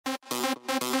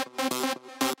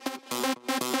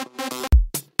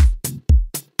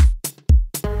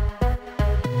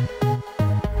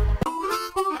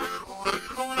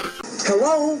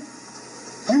Hello?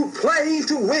 You play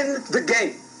to win the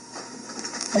game.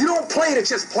 You don't play to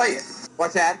just play it.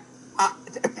 What's that?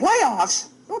 Playoffs?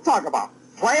 Don't talk about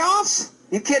playoffs.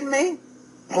 You kidding me?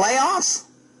 Playoffs?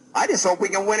 I just hope we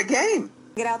can win a game.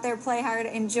 Get out there, play hard,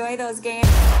 enjoy those games.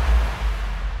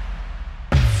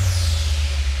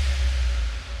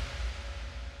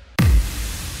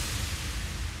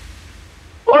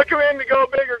 Welcome in to Go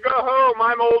Big or Go Home.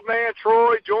 I'm Old Man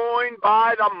Troy, joined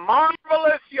by the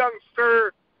marvelous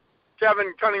youngster,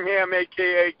 Kevin Cunningham,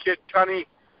 a.k.a. Kid Cunny,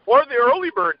 or the early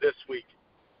bird this week.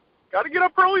 Got to get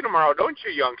up early tomorrow, don't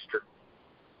you, youngster?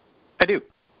 I do.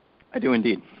 I do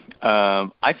indeed.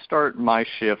 I start my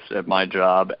shifts at my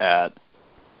job at,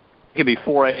 it could be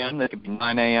 4 a.m., they could be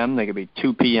 9 a.m., they could be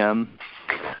 2 p.m.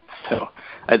 So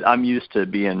I'm used to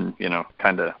being,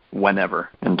 kind of whenever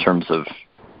in terms of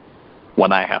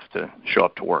when I have to show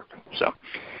up to work. So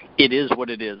it is what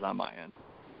it is on my end.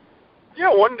 Yeah,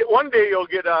 one day you'll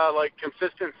get a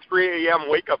consistent 3 a.m.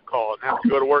 wake-up call and have to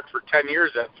go to work for 10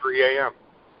 years at 3 a.m.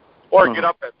 Or get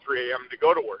up at 3 a.m. to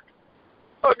go to work.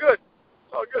 Oh, good.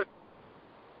 Oh, good.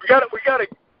 We got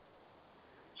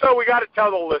to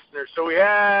tell the listeners. So we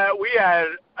had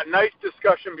a nice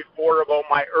discussion before about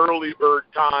my early bird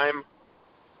time.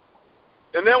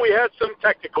 And then we had some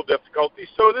technical difficulties,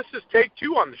 so this is take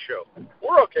 2 on the show.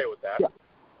 We're okay with that. Yeah.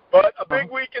 But a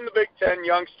big week in the Big Ten,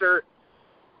 youngster.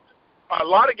 A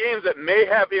lot of games that may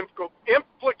have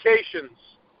implications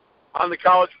on the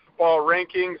college football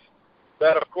rankings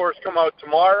that, of course, come out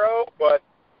tomorrow. But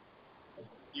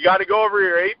you got to go over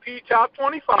your AP Top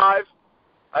 25.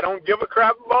 I don't give a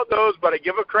crap about those, but I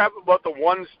give a crap about the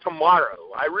ones tomorrow.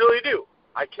 I really do.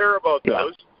 I care about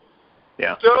those.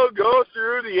 Yeah. So go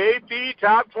through the AP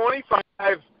Top 25,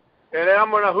 and then I'm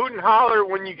going to hoot and holler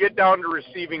when you get down to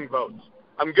receiving votes.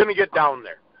 I'm going to get down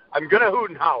there. I'm going to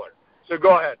hoot and holler. So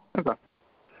go ahead. Okay.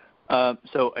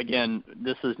 So, again,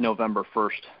 this is November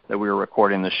 1st that we were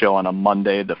recording the show on a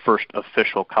Monday. The first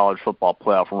official college football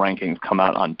playoff rankings come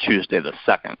out on Tuesday the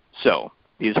 2nd. So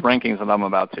these rankings that I'm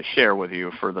about to share with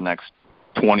you for the next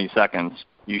 20 seconds,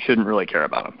 you shouldn't really care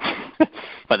about them.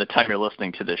 By the time you're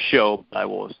listening to this show, I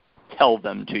will tell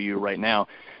them to you right now.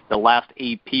 The last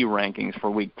AP rankings for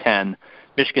Week 10,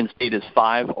 Michigan State is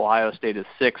 5, Ohio State is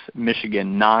 6,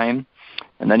 Michigan 9,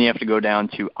 and then you have to go down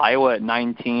to Iowa at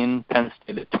 19, Penn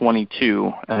State at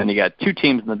 22, and then you got 2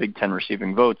 teams in the Big Ten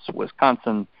receiving votes,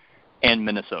 Wisconsin and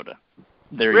Minnesota.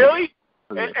 There really?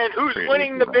 You go. And who's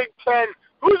winning the Big Ten?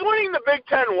 Who's winning the Big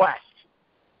Ten West?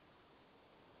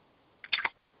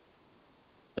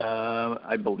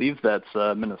 I believe that's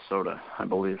Minnesota, I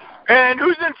believe. And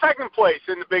who's in second place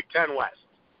in the Big Ten West?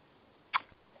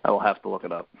 I will have to look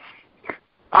it up.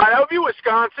 That would be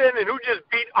Wisconsin, and who just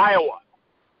beat Iowa?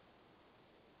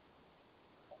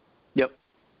 Yep.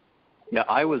 Yeah,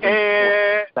 I was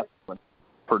in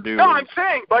Purdue. No, I'm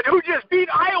saying, but who just beat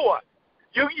Iowa?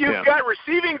 You've got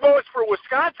receiving votes for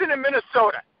Wisconsin and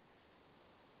Minnesota.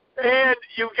 And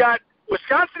you've got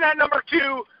Wisconsin at number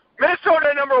 2, Minnesota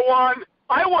at number 1,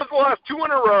 Iowa's lost 2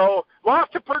 in a row,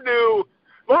 lost to Purdue,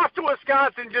 lost to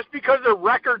Wisconsin just because their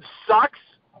record sucks.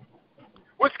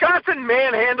 Wisconsin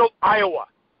manhandled Iowa.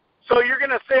 So you're going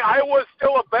to say Iowa's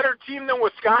still a better team than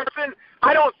Wisconsin?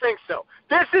 I don't think so.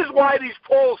 This is why these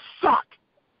polls suck.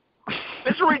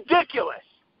 This is ridiculous.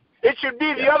 It should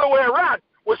be the other way around.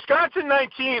 Wisconsin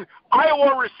 19,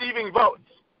 Iowa receiving votes.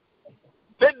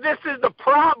 This is the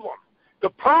problem. The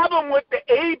problem with the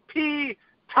AP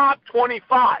Top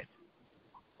 25.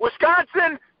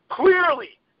 Wisconsin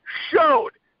clearly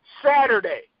showed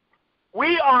Saturday,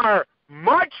 we are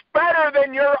much better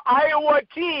than your Iowa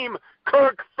team,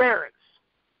 Kirk Ferentz.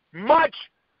 Much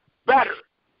better.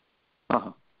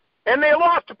 Uh-huh. And they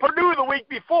lost to Purdue the week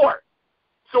before.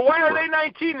 So why are they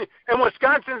 19 and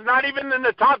Wisconsin's not even in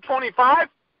the top 25?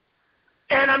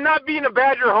 And I'm not being a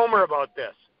Badger homer about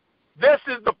this. This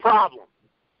is the problem.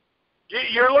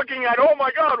 You're looking at, oh,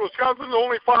 my God, Wisconsin's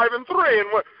only 5-3,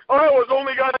 and Iowa's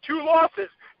only got 2 losses.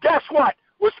 Guess what?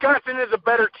 Wisconsin is a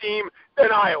better team than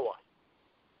Iowa.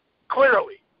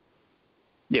 Clearly.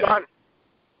 Yeah. Done.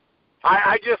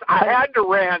 I had to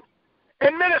rant.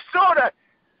 And Minnesota,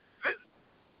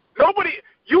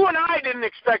 you and I didn't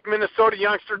expect Minnesota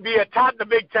youngster to be atop the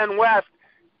Big Ten West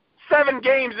 7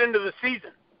 games into the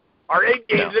season, or 8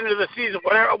 games into the season,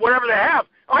 whatever they have.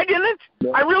 I didn't.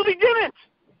 No. I really didn't.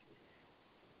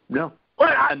 No.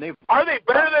 But are they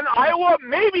better than Iowa?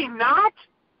 Maybe not.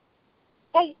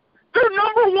 But they're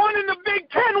number 1 in the Big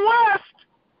Ten West.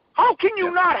 How can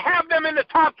you not have them in the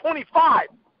top 25?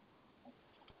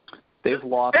 They've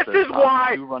lost. This is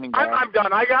why I'm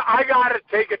done. I got to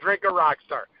take a drink of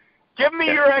Rockstar. Give me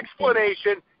your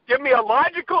explanation. Give me a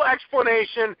logical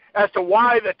explanation as to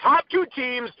why the top two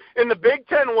teams in the Big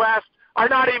Ten West are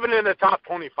not even in the top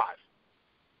 25.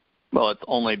 Well, it's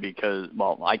only because,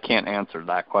 I can't answer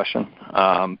that question.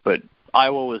 But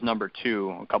Iowa was number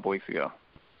 2 a couple weeks ago.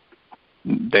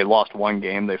 They lost one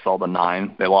game. They fell to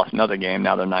 9. They lost another game.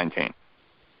 Now they're 19.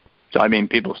 So, I mean,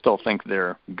 people still think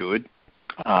they're good.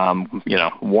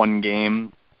 One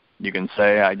game, you can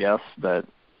say, I guess, that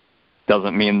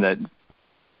doesn't mean that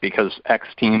because X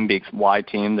team beats Y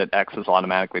team that X is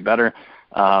automatically better.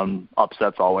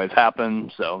 Upsets always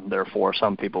happen, so therefore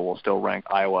some people will still rank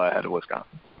Iowa ahead of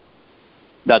Wisconsin.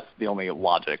 That's the only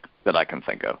logic that I can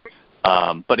think of.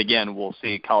 But again, we'll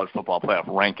see college football playoff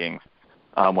rankings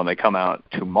when they come out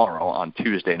tomorrow on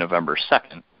Tuesday, November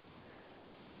 2nd.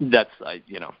 That's,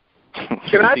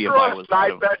 Can I throw a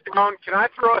side bet down? Can I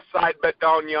throw a side bet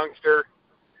down, youngster?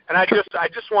 And I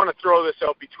just want to throw this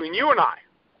out between you and I,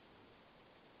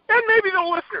 and maybe the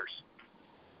listeners.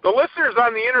 The listeners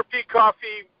on the Inter Peak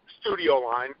Coffee studio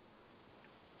line.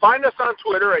 Find us on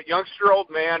Twitter at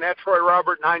YoungsterOldMan, at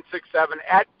TroyRobert967,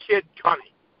 at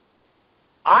KidCunny.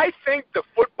 I think the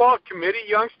football committee,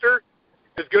 youngster,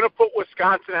 is going to put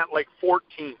Wisconsin at like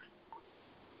 14.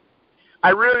 I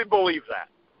really believe that.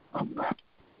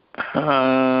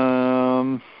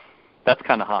 That's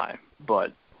kind of high,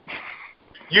 but...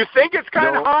 You think it's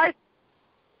kind of high?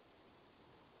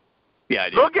 Yeah, I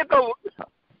do. Look at the...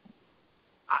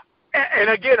 And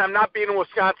again, I'm not being a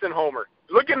Wisconsin homer.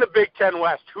 Look in the Big Ten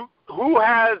West. Who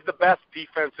has the best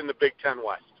defense in the Big Ten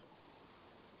West?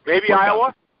 Maybe Wisconsin.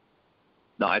 Iowa?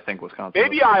 No, I think Wisconsin.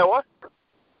 Maybe Iowa.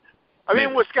 I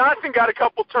mean, Wisconsin got a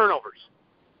couple turnovers.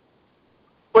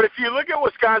 But if you look at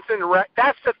Wisconsin,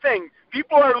 that's the thing.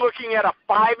 People are looking at a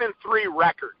 5-3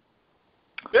 record.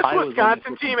 This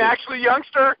Wisconsin team, actually,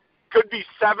 youngster, could be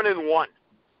 7-1.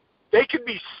 They could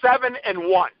be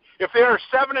 7-1. If they are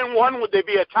 7-1, would they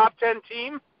be a top 10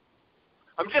 team?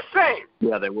 I'm just saying.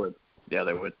 Yeah, they would.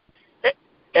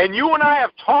 And you and I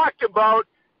have talked about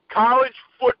college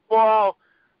football,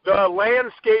 the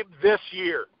landscape this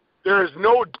year. There is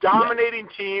no dominating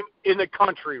team in the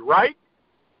country, right?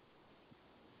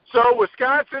 So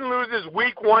Wisconsin loses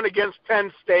week 1 against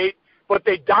Penn State, but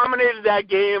they dominated that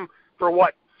game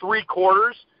for, 3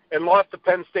 quarters and lost to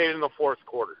Penn State in the 4th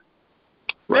quarter.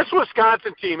 Right. This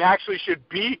Wisconsin team actually should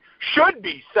be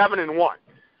 7-1.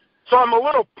 So I'm a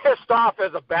little pissed off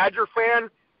as a Badger fan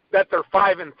that they're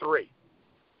 5-3.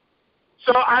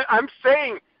 So I'm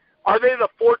saying, are they the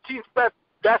 14th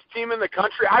best team in the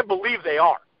country? I believe they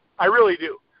are. I really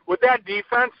do. With that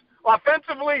defense,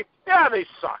 offensively, yeah, they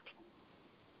suck.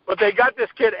 But they got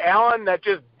this kid, Allen, that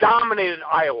just dominated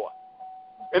Iowa.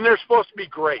 And they're supposed to be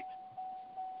great.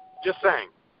 Just saying.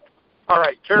 All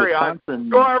right, carry on.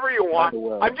 Go however you want.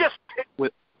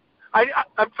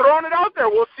 I'm throwing it out there.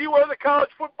 We'll see where the college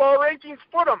football rankings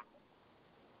put them.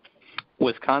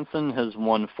 Wisconsin has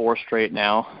won 4 straight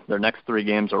now. Their next 3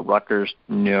 games are Rutgers,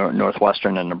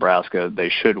 Northwestern, and Nebraska. They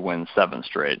should win 7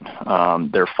 straight.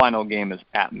 Their final game is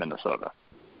at Minnesota.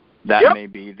 That may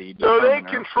be the so they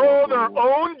control their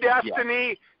own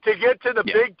destiny to get to the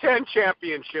Big Ten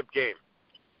championship game.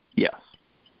 Yes.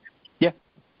 Yeah.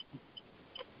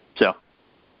 So,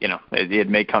 it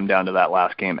may come down to that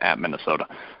last game at Minnesota.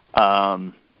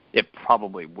 It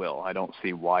probably will. I don't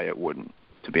see why it wouldn't,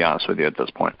 to be honest with you, at this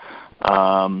point.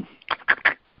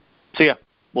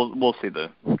 We'll see the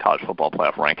college football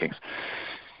playoff rankings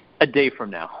a day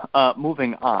from now.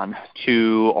 Moving on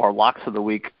to our locks of the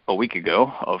week a week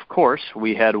ago. Of course,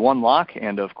 we had one lock,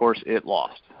 and of course, it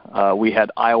lost. We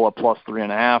had Iowa plus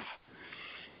 3.5.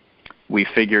 We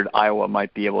figured Iowa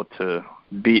might be able to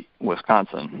beat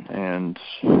Wisconsin, and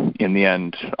in the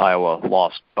end, Iowa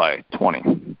lost by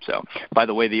 20. So, by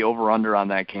the way, the over-under on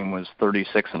that game was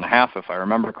 36.5, if I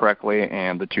remember correctly,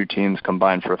 and the two teams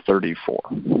combined for 34.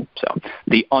 So,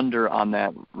 the under on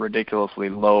that ridiculously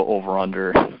low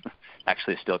over-under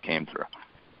actually still came through.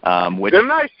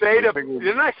 Didn't I say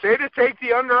to take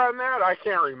the under on that? I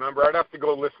can't remember. I'd have to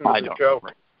go listen to the show.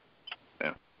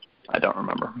 Yeah, I don't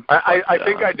remember. I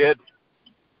think I did.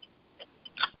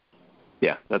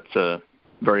 Yeah, that's a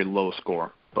very low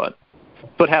score, but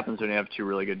what happens when you have two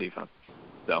really good defense?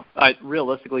 So,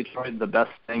 realistically, Troy, the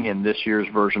best thing in this year's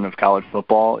version of college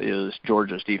football is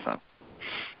Georgia's defense.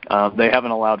 They haven't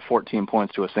allowed 14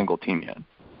 points to a single team yet,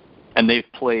 and they've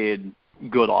played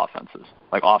good offenses,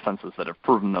 like offenses that have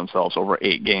proven themselves over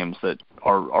 8 games that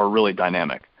are really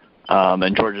dynamic.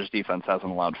 And Georgia's defense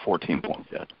hasn't allowed 14 points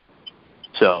yet.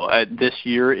 So this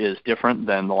year is different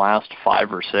than the last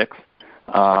 5 or 6.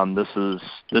 This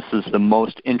is the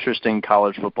most interesting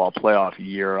college football playoff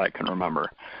year I can remember.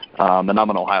 And I'm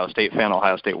an Ohio State fan.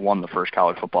 Ohio State won the first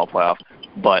college football playoff,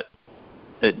 but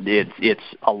it's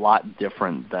a lot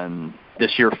different than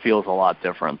this year. Feels a lot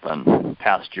different than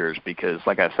past years because,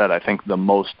 like I said, I think the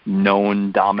most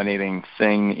known dominating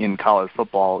thing in college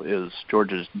football is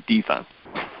Georgia's defense.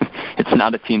 It's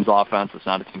not a team's offense. It's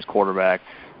not a team's quarterback.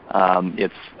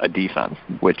 It's a defense,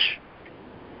 which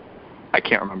I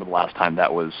can't remember the last time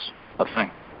that was a thing.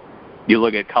 You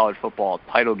look at college football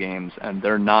title games, and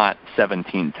they're not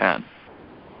 17-10.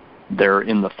 They're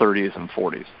in the 30s and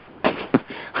 40s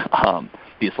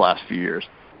these last few years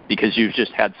because you've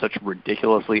just had such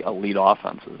ridiculously elite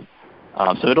offenses.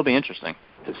 So it'll be interesting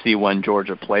to see when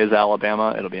Georgia plays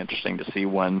Alabama. It'll be interesting to see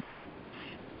when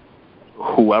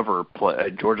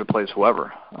Georgia plays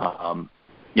whoever.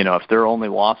 If their only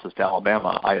loss is to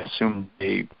Alabama, I assume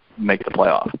they make the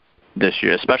playoff this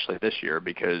year, especially this year,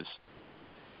 because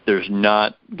there's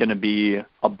not going to be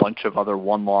a bunch of other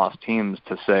one-loss teams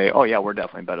to say, oh, yeah, we're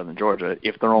definitely better than Georgia,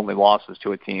 if their only loss is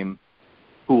to a team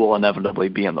who will inevitably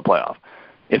be in the playoff,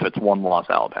 if it's one-loss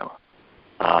Alabama.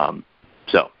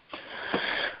 So,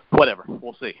 whatever.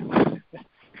 We'll see.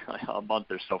 A month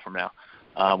or so from now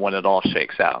when it all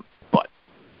shakes out.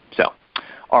 So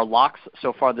our locks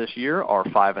so far this year are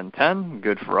 5-10.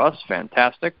 Good for us.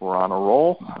 Fantastic. We're on a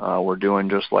roll. We're doing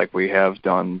just like we have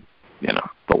done,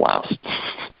 the last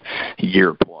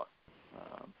year plus,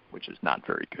 which is not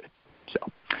very good. So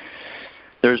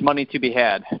there's money to be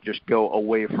had. Just go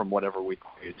away from whatever we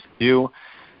create to do.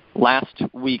 Last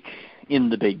week in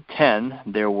the Big Ten,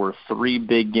 there were 3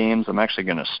 big games. I'm actually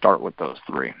going to start with those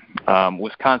 3.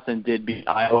 Wisconsin did beat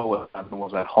Iowa. Wisconsin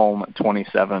was at home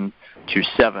 27-7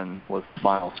 was the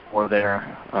final score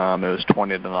there. It was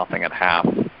 20-0 at half.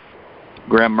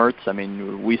 Graham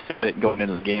Mertz, we said it going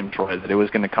into the game, Troy, that it was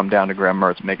going to come down to Graham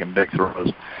Mertz making big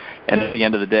throws. And at the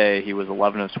end of the day, he was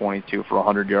 11 of 22 for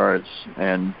 100 yards,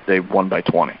 and they won by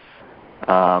 20.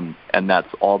 And that's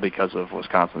all because of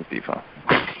Wisconsin's defense.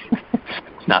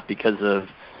 It's not because of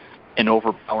an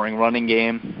overpowering running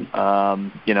game.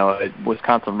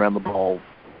 Wisconsin ran the ball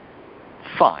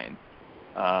fine.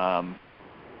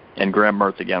 And Graham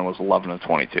Mertz, again, was 11 of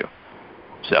 22.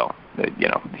 So,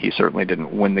 he certainly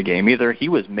didn't win the game either.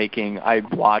 I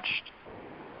watched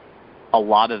a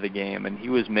lot of the game, and he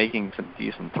was making some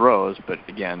decent throws, but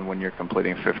again, when you're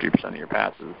completing 50% of your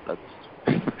passes, that's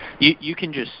you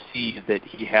can just see that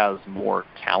he has more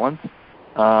talent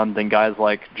than guys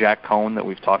like Jack Cohn that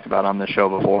we've talked about on this show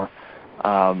before.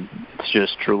 It's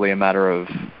just truly a matter of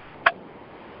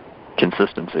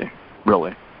consistency,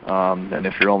 really. And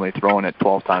if you're only throwing it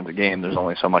 12 times a game, there's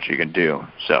only so much you can do.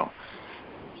 So,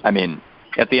 at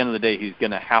the end of the day, he's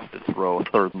going to have to throw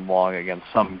 3rd and long against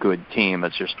some good team.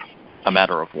 It's just a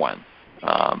matter of when,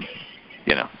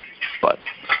 But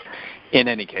in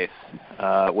any case,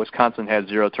 Wisconsin had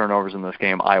 0 turnovers in this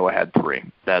game. Iowa had 3.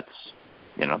 That's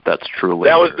truly.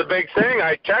 That was the big thing.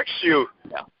 I text you.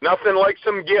 Yeah. Nothing like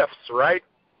some gifts, right?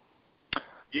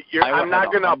 I'm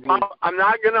not going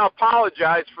to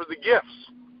apologize for the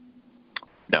gifts.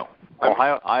 No.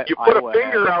 You put a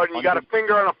finger out and you got a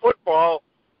finger on a football.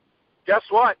 Guess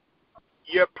what?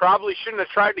 You probably shouldn't have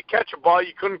tried to catch a ball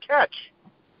you couldn't catch.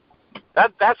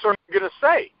 That's what I'm going to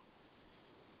say.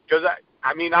 Because,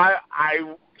 I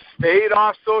stayed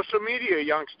off social media,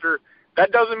 youngster.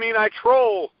 That doesn't mean I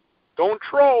troll. Don't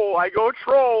troll. I go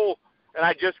troll, and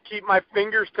I just keep my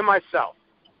fingers to myself.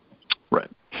 Right.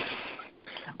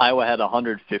 Iowa had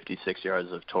 156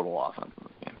 yards of total offense in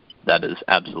the game. That is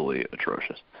absolutely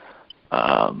atrocious,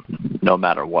 no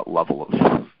matter what level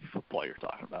of football you're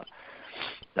talking about.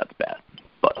 That's bad.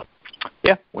 But,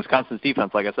 yeah, Wisconsin's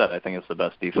defense, like I said, I think it's the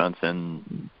best defense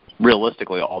in,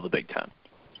 realistically, all the Big Ten.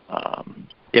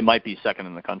 It might be second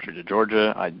in the country to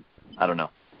Georgia. I don't know.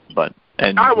 But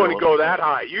I wouldn't go that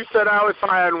high. You said I was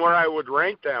high on where I would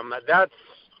rank them.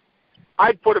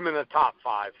 I'd put them in the top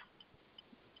 5.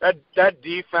 That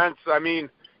defense,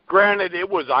 granted it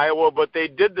was Iowa, but they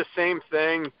did the same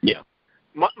thing. Yeah.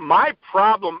 My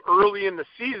problem early in the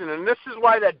season, and this is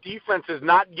why that defense is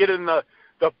not getting the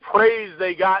praise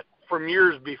they got from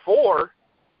years before,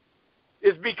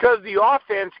 is because the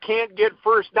offense can't get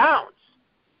first downs.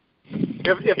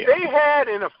 If they had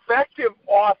an effective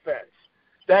offense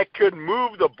that could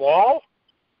move the ball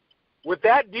with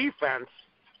that defense,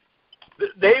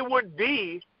 they would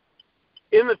be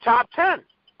in the top 10.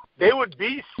 They would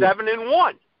be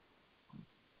 7-1.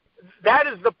 That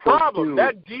is the problem.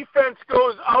 That defense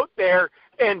goes out there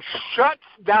and shuts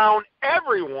down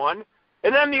everyone,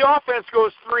 and then the offense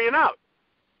goes 3-and-out.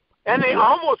 And they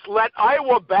almost let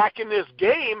Iowa back in this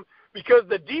game because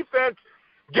the defense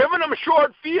giving them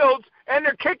short fields, and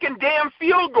they're kicking damn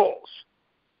field goals.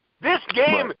 This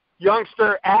game, right.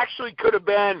 youngster, actually could have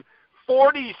been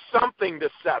 40-something to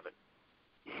 7.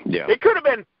 Yeah. It could have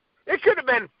been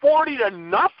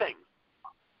 40-0.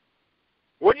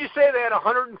 What'd you say? They had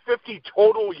 150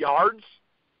 total yards?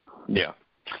 Yeah.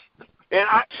 And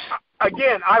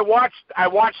I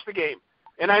watched the game.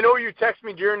 And I know you texted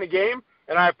me during the game,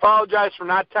 and I apologize for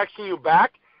not texting you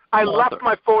back. I left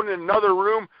my phone in another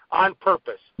room on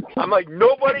purpose. I'm like,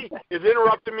 nobody is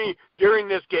interrupting me during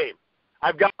this game.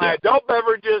 I've got my adult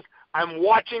beverages. I'm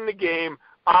watching the game.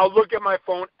 I'll look at my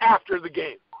phone after the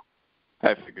game.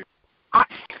 I figured. I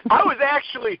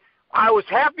was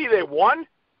happy they won,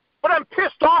 but I'm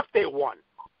pissed off they won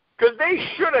because they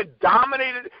should have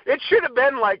dominated. It should have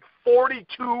been like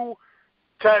 42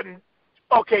 to,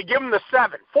 okay, give them the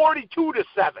 7, 42 to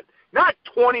 7, not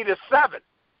 20 to 7.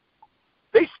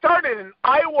 They started in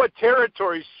Iowa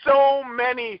territory so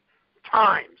many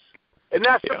times, and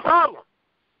that's the problem.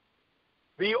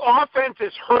 The offense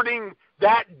is hurting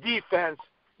that defense.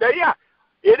 That,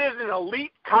 it is an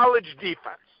elite college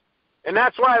defense. And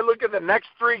that's why I look at the next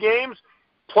 3 games,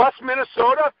 plus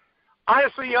Minnesota.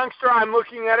 Honestly, youngster, I'm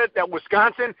looking at it that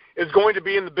Wisconsin is going to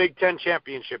be in the Big Ten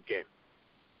championship game.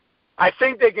 I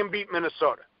think they can beat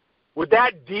Minnesota. With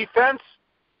that defense,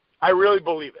 I really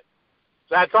believe it.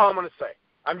 So that's all I'm going to say.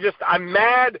 I'm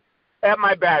mad at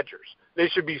my Badgers. They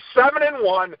should be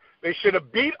 7-1. They should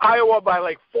have beat Iowa by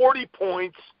like 40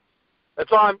 points.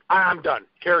 That's all. I'm done.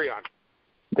 Carry on.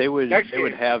 They would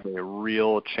have a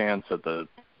real chance at the.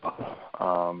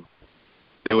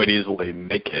 They would easily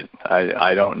make it.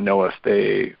 I don't know if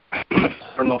they. I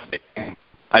don't know if they can.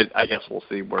 I guess we'll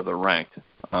see where they're ranked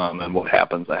and what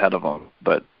happens ahead of them.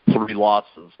 But 3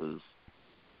 losses is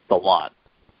a lot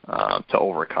to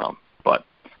overcome. But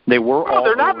they were. Well,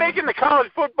 they're not making the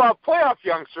college football playoff,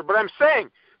 youngster. But I'm saying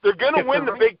they're going to win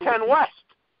the Big Ten West.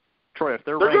 Troy, if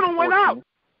they're going to win out.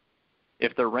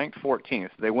 If they're ranked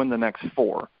 14th, they win the next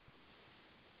 4.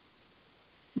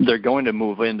 They're going to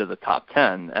move into the top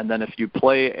 10, and then if you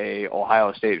play a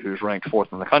Ohio State who's ranked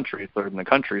 4th in the country, 3rd in the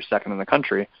country, 2nd in the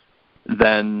country,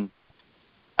 then,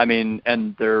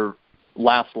 and their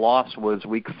last loss was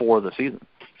week 4 of the season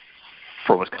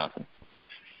for Wisconsin.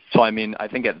 So, I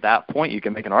think at that point you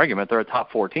can make an argument they're a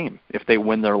top 4 team if they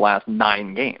win their last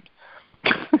 9 games,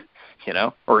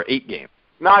 or 8 games.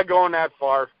 Not going that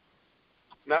far.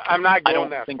 No, I'm not going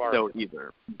that far. I don't think so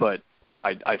either, but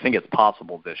I think it's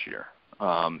possible this year.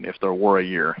 If there were a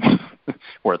year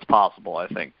where it's possible, I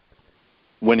think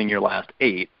winning your last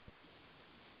 8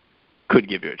 could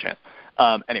give you a chance.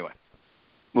 Anyway,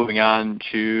 moving on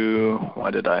to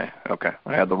I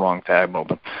had the wrong tab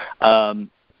open.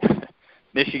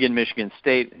 Michigan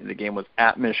State. The game was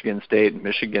at Michigan State.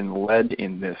 Michigan led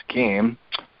in this game.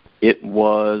 It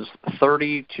was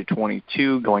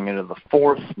 30-22 going into the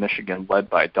 4th. Michigan led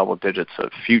by double digits a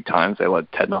few times. They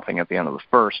led 10-0 at the end of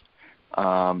the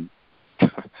 1st.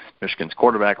 Michigan's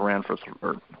quarterback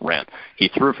He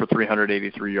threw for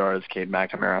 383 yards, Cade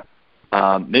McNamara.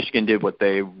 Michigan did what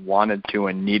they wanted to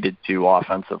and needed to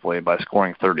offensively by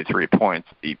scoring 33 points.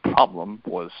 The problem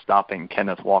was stopping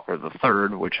Kenneth Walker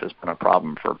III, which has been a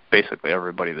problem for basically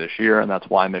everybody this year, and that's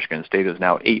why Michigan State is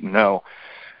now 8-0.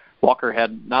 Walker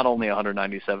had not only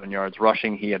 197 yards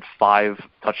rushing, he had 5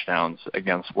 touchdowns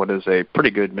against what is a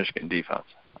pretty good Michigan defense.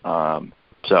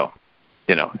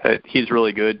 He's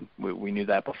really good. We knew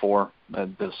that before.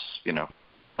 This,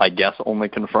 I guess only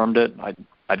confirmed it.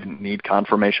 I didn't need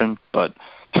confirmation, but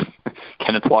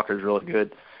Kenneth Walker's really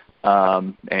good.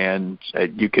 And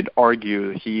you could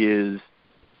argue he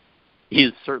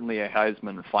is certainly a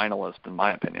Heisman finalist in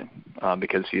my opinion,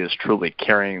 because he is truly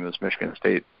carrying this Michigan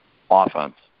State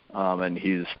offense. And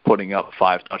he's putting up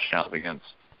 5 touchdowns against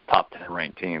top 10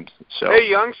 ranked teams. So, hey,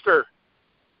 youngster,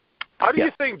 how do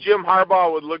you think Jim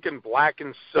Harbaugh would look in black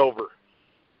and silver?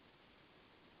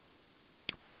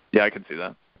 Yeah, I can see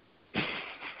that.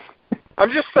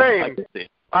 I'm just saying.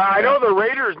 I know the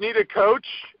Raiders need a coach,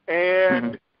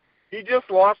 and he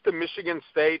just lost to Michigan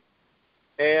State,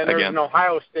 and there's an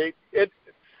Ohio State.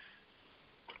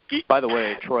 By the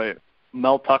way, Troy,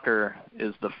 Mel Tucker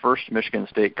is the first Michigan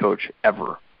State coach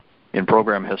ever in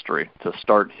program history to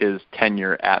start his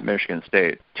tenure at Michigan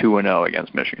State 2-0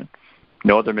 against Michigan.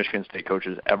 No other Michigan State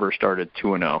coaches ever started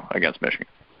 2-0 against Michigan.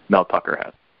 Mel Tucker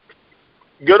has.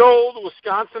 Good old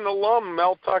Wisconsin alum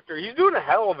Mel Tucker. He's doing a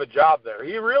hell of a job there.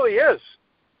 He really is.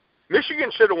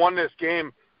 Michigan should have won this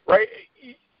game, right?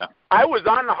 Yeah. I was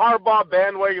on the Harbaugh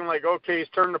bandwagon like, okay, he's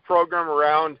turned the program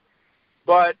around.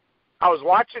 But I was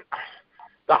watching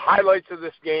the highlights of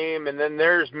this game, and then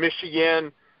there's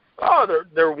Michigan. Oh,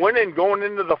 they're winning going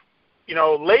into the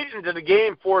late into the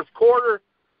game, fourth quarter,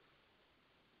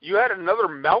 you had another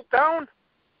meltdown.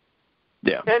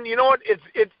 Yeah. And you know what?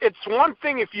 It's one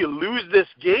thing if you lose this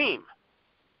game,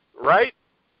 right?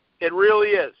 It really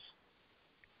is.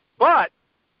 But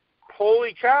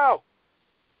holy cow,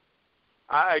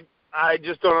 I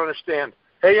just don't understand.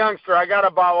 Hey, youngster, I got to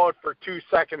bow out for 2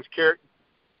 seconds.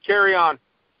 Carry on.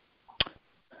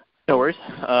 No worries.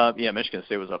 Michigan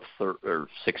State was up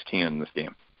 16 in this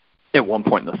game. At one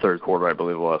point in the third quarter, I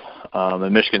believe it was.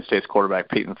 And Michigan State's quarterback,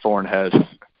 Peyton Thorne,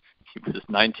 he was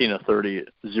 19 of 30,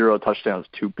 0 touchdowns,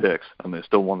 2 picks, and they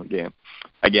still won the game.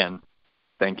 Again,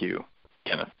 thank you,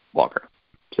 Kenneth Walker.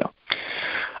 So,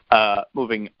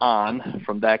 moving on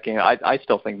from that game, I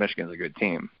still think Michigan's a good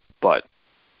team, but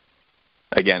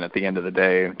again, at the end of the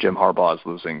day, Jim Harbaugh is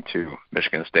losing to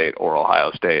Michigan State or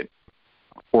Ohio State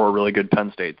or a really good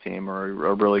Penn State team or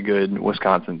a really good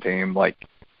Wisconsin team. Like,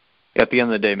 at the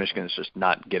end of the day, Michigan is just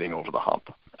not getting over the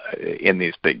hump in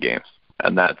these big games,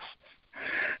 and it's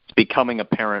becoming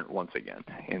apparent once again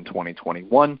in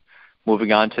 2021.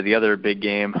 Moving on to the other big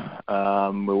game, it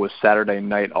was Saturday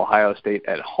night, Ohio State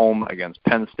at home against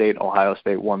Penn State. Ohio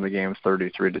State won the game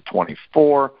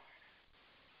 33-24.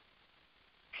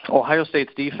 Ohio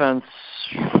State's defense,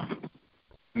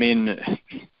 bend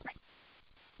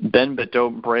but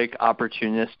don't break,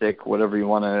 opportunistic, whatever you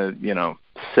want to,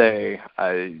 say.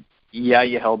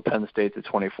 You held Penn State to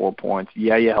 24 points.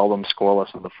 Yeah, you held them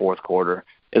scoreless in the fourth quarter.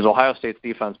 Is Ohio State's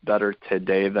defense better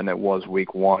today than it was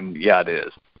week one? Yeah, it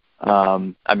is.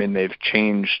 They've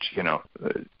changed,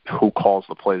 who calls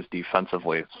the plays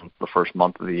defensively since the first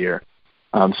month of the year.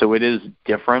 So it is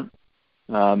different.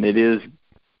 It is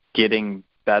getting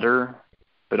better,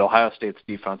 but Ohio State's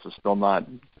defense is still not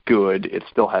good. It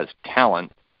still has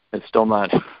talent. It's still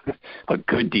not a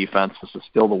good defense. This is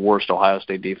still the worst Ohio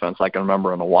State defense I can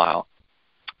remember in a while.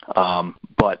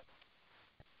 But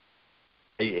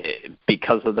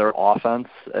because of their offense,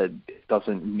 it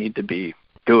doesn't need to be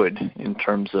good in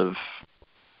terms of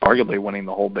arguably winning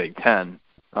the whole Big Ten.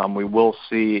 We will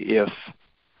see if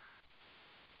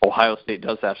Ohio State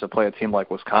does have to play a team like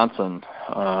Wisconsin,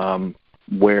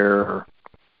 where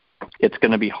it's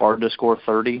going to be hard to score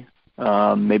 30.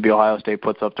 Maybe Ohio State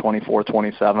puts up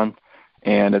 24-27,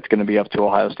 and it's going to be up to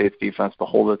Ohio State's defense to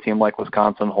hold a team like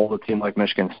Wisconsin, hold a team like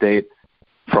Michigan State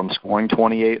from scoring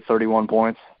 28, 31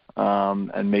 points.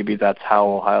 And maybe that's how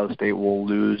Ohio State will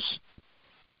lose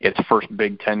its first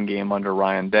Big Ten game under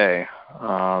Ryan Day.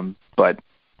 But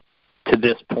to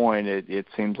this point, it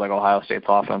seems like Ohio State's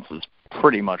offense is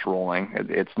pretty much rolling.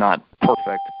 It's not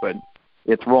perfect, but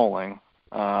it's rolling.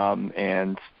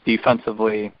 And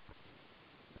defensively,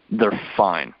 they're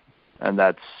fine. And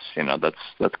that's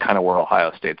kind of where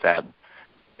Ohio State's at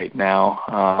right now.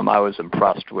 I was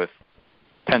impressed with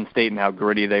Penn State and how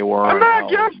gritty they were.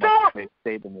 They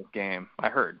stayed in this game. I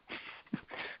heard.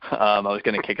 I was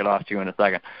going to kick it off to you in a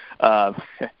second.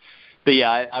 But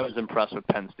yeah, I was impressed with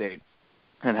Penn State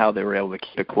and how they were able to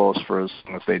keep it close for as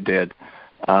long as they did.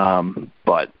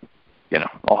 But,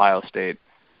 Ohio State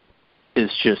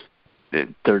is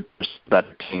they're just a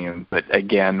better team. But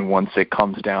again, once it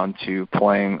comes down to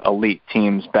playing elite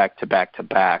teams back to back to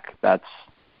back, that's,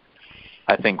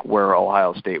 I think, where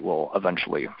Ohio State will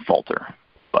eventually falter.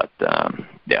 But,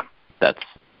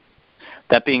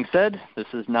 that being said, this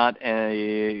is not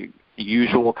a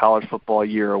usual college football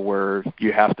year where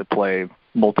you have to play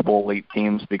multiple elite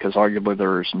teams because arguably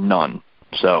there's none.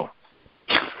 So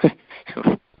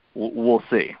we'll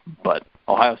see. But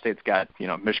Ohio State's got,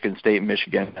 Michigan State,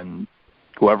 Michigan, and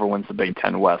whoever wins the Big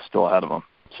Ten West still ahead of them.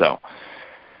 So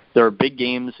there are big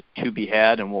games to be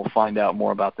had, and we'll find out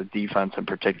more about the defense in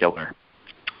particular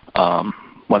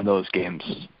when those games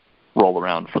roll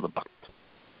around for the Buckeyes.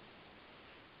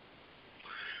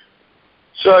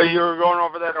 So you were going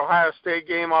over that Ohio State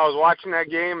game. I was watching that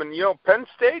game, and, Penn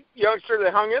State, youngster, they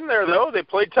hung in there, though. They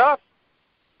played tough.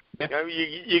 Yeah.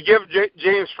 You give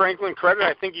James Franklin credit.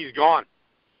 I think he's gone.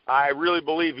 I really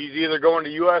believe he's either going to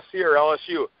USC or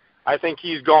LSU. I think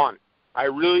he's gone. I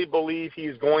really believe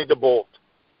he's going to bolt.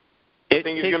 I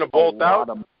think he's going to bolt out.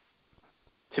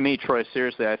 To me, Troy,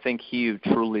 seriously, I think he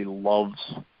truly loves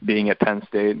being at Penn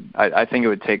State. I think it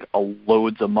would take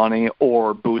loads of money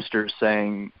or boosters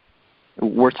saying,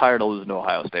 we're tired of losing to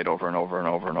Ohio State over and over and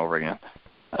over and over again.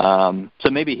 So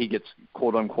maybe he gets,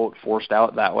 quote-unquote, forced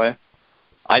out that way.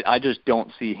 I just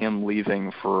don't see him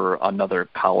leaving for another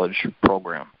college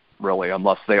program, really,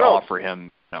 unless they offer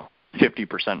him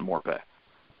 50% more pay.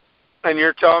 And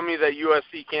you're telling me that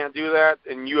USC can't do that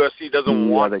and USC doesn't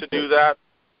want to do that?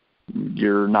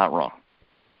 You're not wrong.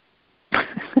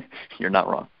 You're not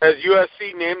wrong. Has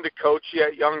USC named a coach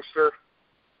yet, youngster?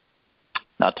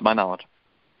 Not to my knowledge.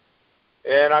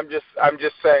 And I'm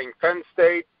just saying, Penn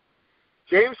State,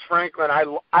 James Franklin,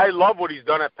 I love what he's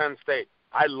done at Penn State.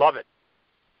 I love it.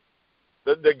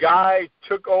 The guy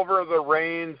took over the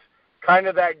reins, kind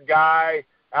of that guy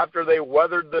after they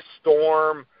weathered the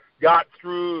storm, got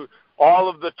through all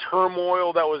of the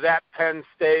turmoil that was at Penn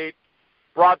State,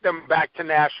 brought them back to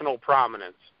national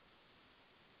prominence.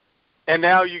 And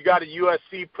now you got a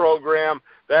USC program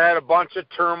that had a bunch of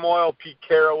turmoil. Pete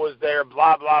Carroll was there,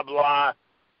 blah, blah, blah.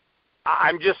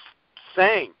 I'm just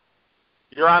saying,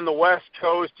 you're on the West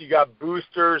Coast, you got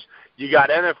boosters, you got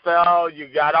NFL, you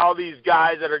got all these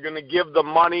guys that are going to give the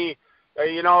money,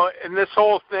 and this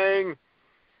whole thing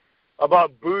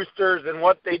about boosters and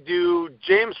what they do,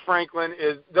 James Franklin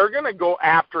they're going to go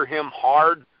after him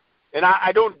hard, and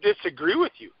I don't disagree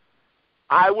with you.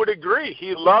 I would agree.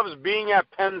 He loves being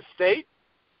at Penn State,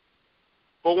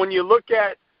 but when you look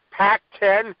at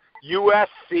Pac-10,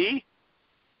 USC,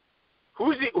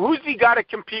 who's he got to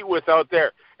compete with out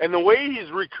there? And the way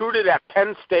he's recruited at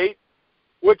Penn State,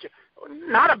 which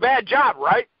not a bad job,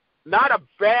 right? Not a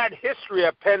bad history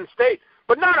at Penn State,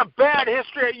 but not a bad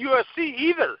history at USC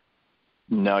either.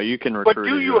 No, you can recruit. But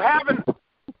do you have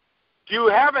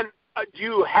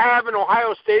an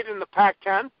Ohio State in the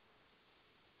Pac-10?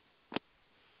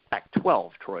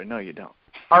 Pac-12, Troy. No, you don't.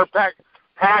 Or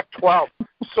Pac-12.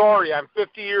 Sorry, I'm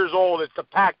 50 years old. It's the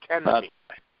Pac-10 to me.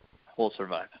 We'll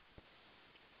survive.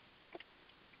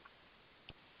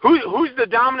 Who's the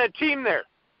dominant team there?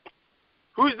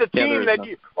 Who's the team that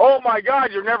you? Oh my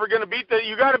God, you're never going to beat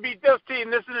you got to beat this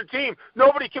team. This is the team.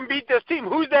 Nobody can beat this team.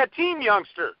 Who's that team,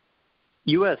 youngster?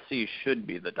 USC should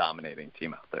be the dominating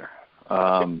team out there.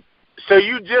 So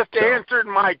you just answered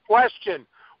my question.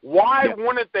 Why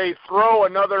wouldn't they throw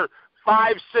another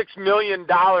 $5-6 million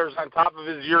on top of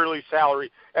his yearly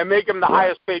salary and make him the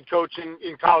highest paid coach in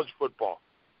college football?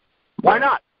 Why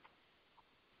not?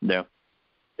 No.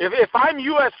 If I'm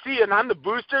USC and I'm the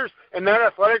boosters and their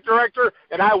athletic director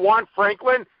and I want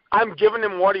Franklin, I'm giving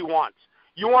him what he wants.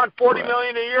 You want $40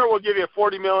 million a year? We'll give you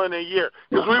 $40 million a year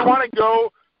because we want to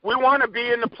go. We want to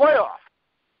be in the playoff.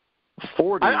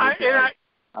 40.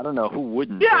 I don't know who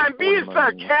wouldn't. Yeah, I'm being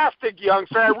sarcastic,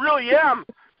 youngster. I really am.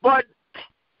 But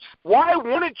why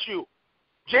wouldn't you?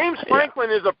 James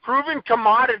Franklin is a proven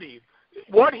commodity.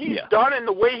 What he's done and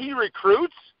the way he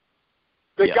recruits,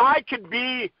 the guy could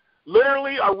be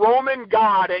literally a Roman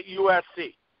god at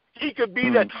USC. He could be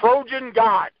the Trojan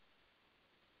god.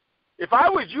 If I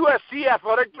was USC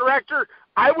athletic director,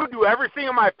 I would do everything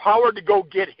in my power to go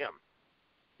get him.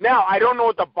 Now, I don't know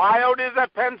what the buyout is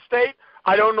at Penn State.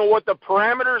 I don't know what the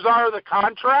parameters are of the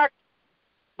contract.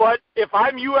 But if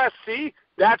I'm USC,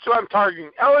 that's who I'm targeting.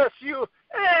 LSU,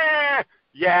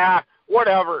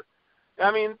 whatever.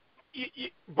 I mean,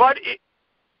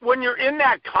 when you're in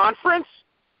that conference,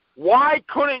 why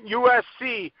couldn't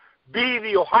USC be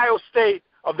the Ohio State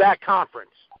of that conference?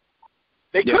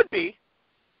 They could be.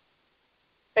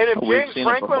 And if James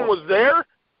Franklin was there,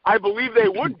 I believe they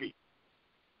would be.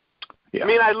 Yeah. I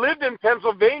mean, I lived in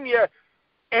Pennsylvania,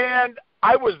 and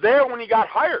I was there when he got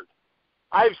hired.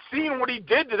 I've seen what he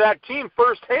did to that team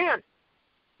firsthand.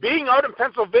 Being out in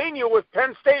Pennsylvania with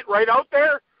Penn State right out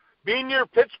there, being near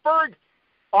Pittsburgh,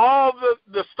 all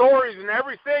the stories and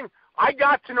everything, I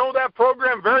got to know that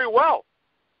program very well.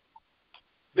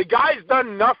 The guy's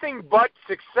done nothing but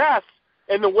success,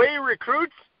 and the way he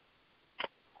recruits,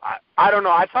 I don't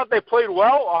know. I thought they played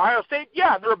well. Ohio State,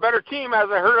 they're a better team, as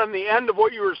I heard on the end of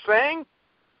what you were saying.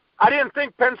 I didn't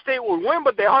think Penn State would win,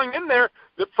 but they hung in there.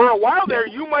 For a while there,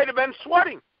 you might have been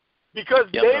sweating because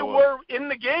they were in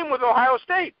the game with Ohio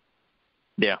State.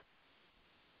 Yeah.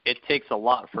 It takes a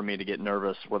lot for me to get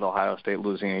nervous with Ohio State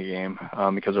losing a game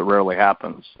because it rarely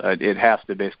happens. It has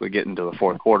to basically get into the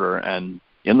fourth quarter, and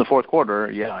in the fourth quarter,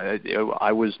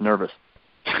 I was nervous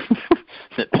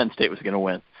that Penn State was going to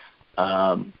win.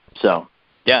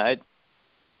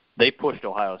 They pushed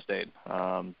Ohio State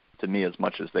to me as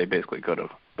much as they basically could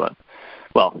have. But,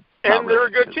 and they're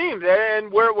a good team.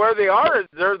 And where they are,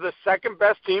 they're the second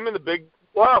best team in the Big.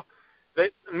 Well,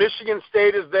 Michigan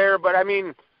State is there, but I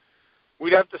mean,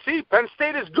 we'd have to see. Penn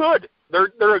State is good.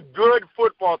 They're a good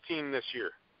football team this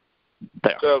year.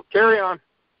 So carry on.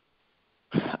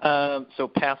 So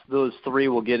past those three,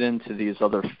 we'll get into these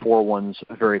other four ones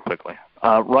very quickly.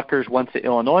 Rutgers went to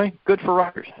Illinois. Good for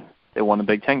Rutgers. They won the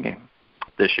Big Ten game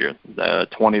this year,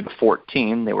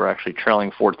 20-14. They were actually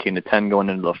trailing 14-10 going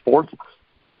into the fourth,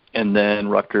 and then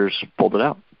Rutgers pulled it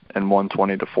out and won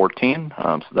 20-14.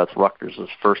 So that's Rutgers'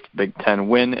 first Big Ten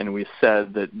win, and we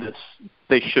said that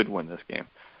they should win this game.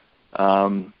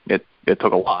 It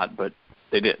took a lot, but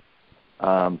they did.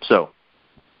 So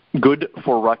good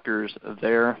for Rutgers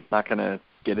there. Not going to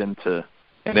get into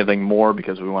anything more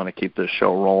because we want to keep this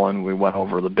show rolling. We went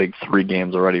over the big 3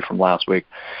 games already from last week,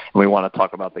 and we want to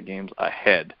talk about the games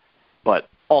ahead. But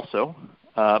also,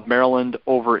 Maryland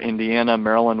over Indiana.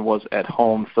 Maryland was at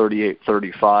home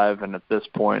 38-35, and at this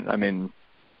point, I mean,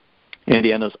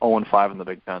 Indiana's 0-5 in the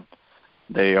Big Ten.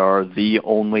 They are the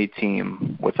only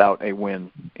team without a win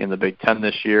in the Big Ten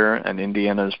this year, and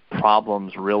Indiana's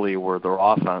problems really were their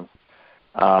offense,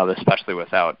 especially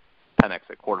without Penix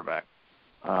at quarterback.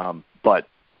 But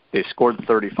they scored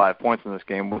 35 points in this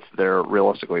game with their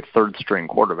realistically third-string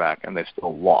quarterback, and they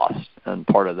still lost. And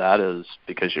part of that is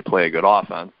because you play a good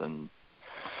offense, and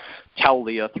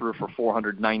Talia threw for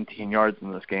 419 yards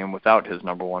in this game without his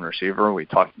number one receiver. We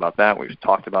talked about that. We've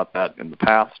talked about that in the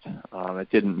past. It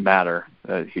didn't matter.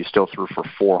 He still threw for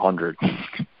 400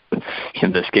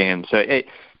 in this game. So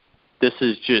this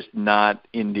is just not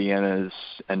Indiana's,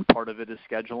 and part of it is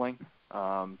scheduling.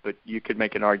 But you could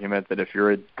make an argument that if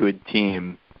you're a good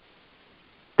team,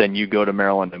 then you go to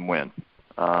Maryland and win.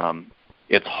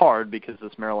 It's hard because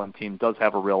this Maryland team does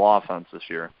have a real offense this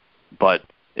year, but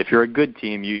if you're a good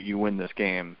team, you win this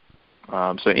game.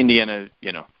 So Indiana,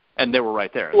 and they were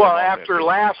right there. Well, after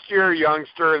last year,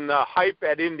 youngster, and the hype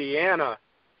at Indiana,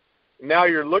 now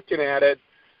you're looking at it,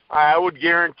 I would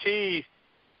guarantee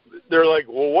they're like,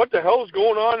 well, what the hell is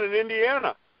going on in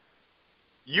Indiana?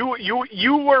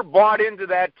 You were bought into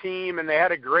that team, and they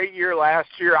had a great year last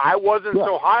year. I wasn't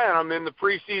so high on them in the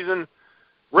preseason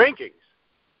rankings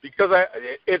because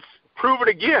it's prove it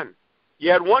again.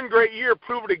 You had one great year,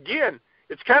 prove it again.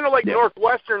 It's kind of like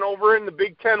Northwestern over in the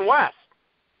Big Ten West.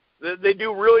 They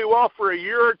do really well for a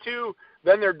year or two,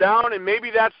 then they're down, and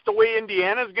maybe that's the way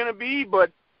Indiana's going to be, but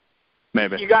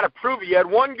maybe you got to prove it. You had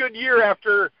one good year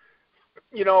after,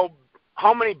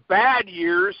 how many bad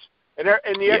years, and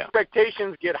the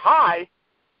expectations get high,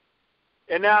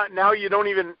 and now you don't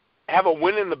even have a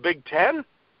win in the Big Ten.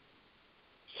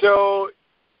 So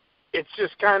it's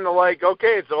just kind of like,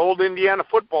 okay, it's old Indiana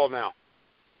football now.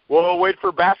 We'll wait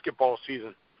for basketball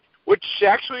season, which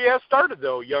actually has started,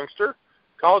 though, youngster.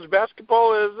 College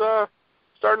basketball is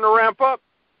starting to ramp up.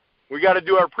 We got to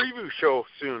do our preview show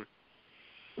soon.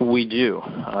 We do.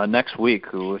 Next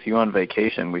week, with you on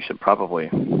vacation, we should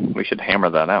hammer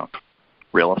that out,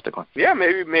 realistically. Yeah,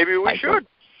 maybe we should.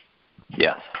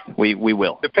 Yes, we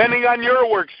will. Depending on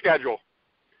your work schedule.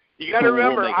 You got to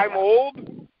remember, I'm old,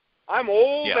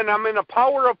 and I'm in a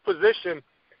power-up position.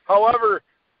 However,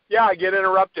 I get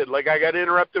interrupted. Like I got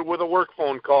interrupted with a work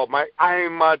phone call.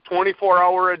 I'm a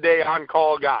 24-hour-a-day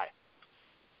on-call guy.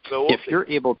 So if you're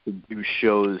able to do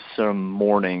shows some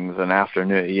mornings and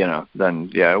afternoon,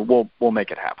 then we'll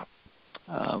make it happen.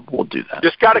 We'll do that.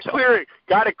 Just got to clear it.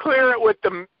 Got to clear it with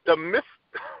the Miss.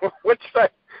 What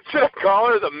should I call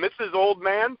her? The Mrs. Old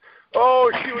Man?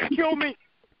 Oh, she would kill me.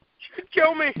 She would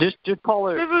kill me. Just call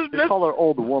her. Call her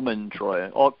old woman, Troy.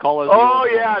 Call her. Oh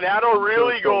yeah, that'll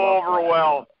really go over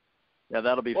well. Yeah,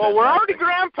 that'll be. Well, we're already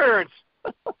grandparents.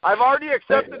 I've already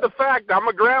accepted the fact. I'm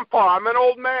a grandpa. I'm an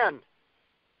old man.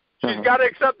 She's got to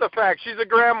accept the fact. She's a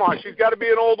grandma. She's got to be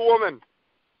an old woman.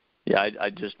 Yeah, I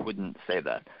just wouldn't say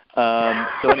that.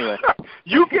 So anyway.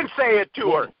 You can say it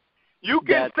to her. You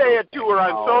can say it to her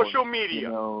on social media.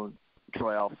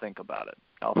 Troy, I'll think about it.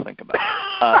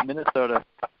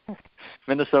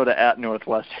 Minnesota at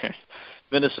Northwestern.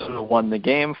 Minnesota won the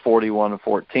game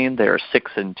 41-14. They are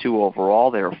 6-2 overall.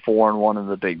 They are 4-1 in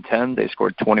the Big Ten. They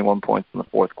scored 21 points in the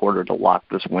fourth quarter to lock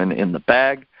this win in the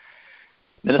bag.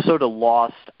 Minnesota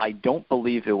lost, I don't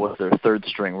believe it was their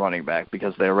third-string running back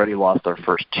because they already lost their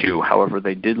first 2. However,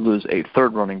 they did lose a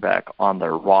third running back on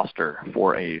their roster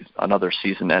for another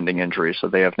season-ending injury, so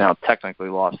they have now technically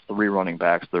lost 3 running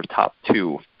backs, their top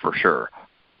 2 for sure.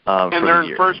 And they're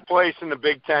in first place in the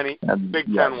Big Ten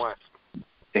West.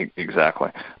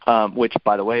 Exactly. Which,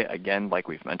 by the way, again, like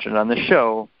we've mentioned on the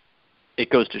show,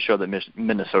 it goes to show that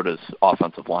Minnesota's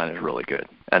offensive line is really good,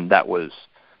 and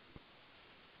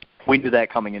we knew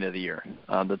that coming into the year,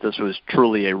 that this was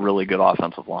truly a really good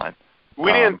offensive line.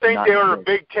 We didn't think they were a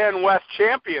Big Ten West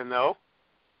champion, though.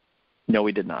 No,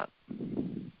 we did not.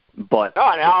 But no,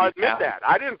 and I'll admit that.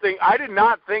 I did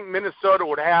not think Minnesota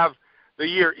would have the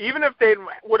year, even if they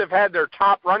would have had their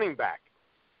top running back.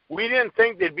 We didn't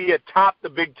think they'd be atop the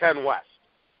Big Ten West.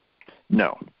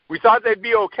 No. We thought they'd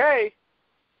be okay,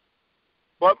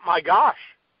 but my gosh,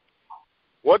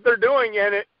 what they're doing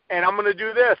in it, and I'm going to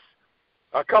do this.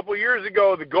 A couple years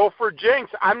ago, the Gopher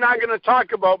jinx, I'm not going to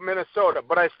talk about Minnesota,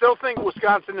 but I still think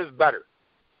Wisconsin is better.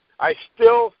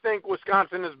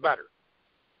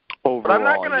 Overall, but I'm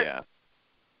not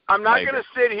going to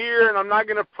sit here and I'm not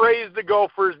going to praise the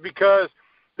Gophers because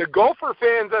the Gopher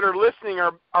fans that are listening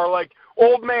are like,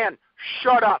 old man,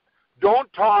 shut up.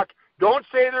 Don't talk. Don't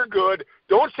say they're good.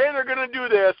 Don't say they're going to do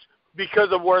this because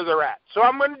of where they're at. So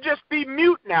I'm going to just be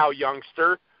mute now,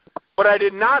 youngster. But I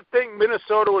did not think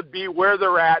Minnesota would be where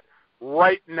they're at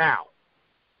right now.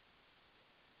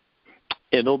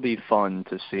 It'll be fun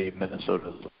to see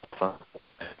Minnesota's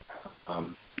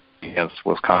against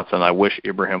Wisconsin. I wish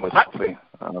Ibrahim was healthy.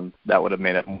 That would have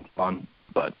made it more fun.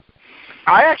 But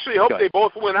I actually hope they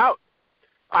both win out.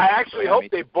 I actually hope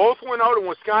they both win out in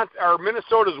Wisconsin, or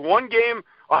Minnesota's one game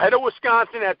ahead of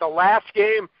Wisconsin at the last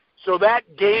game, so that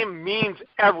game means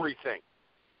everything.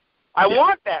 I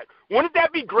want that. Wouldn't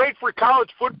that be great for college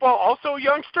football also,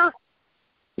 youngster?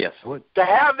 Yes, it would. To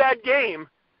have that game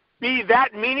be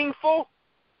that meaningful,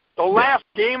 the last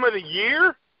game of the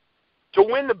year, to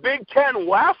win the Big Ten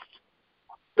West,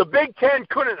 the Big Ten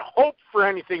couldn't hope for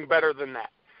anything better than that,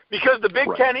 because the Big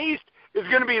Ten East is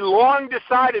going to be long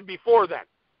decided before then.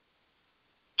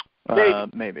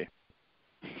 Maybe.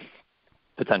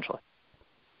 Potentially.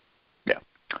 Yeah.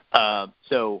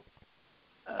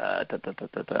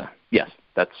 Yes,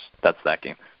 that's that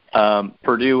game.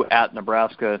 Purdue at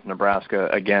Nebraska. Nebraska,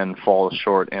 again, falls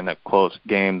short in a close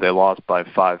game. They lost by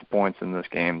 5 points in this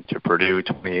game to Purdue,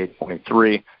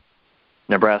 28-23.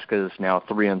 Nebraska is now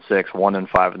 3-6,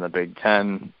 1-5 in the Big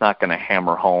Ten. Not going to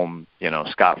hammer home,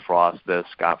 Scott Frost this,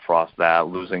 Scott Frost that,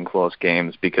 losing close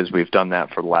games, because we've done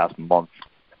that for the last month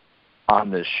on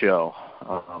this show.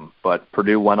 But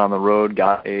Purdue went on the road,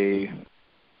 got a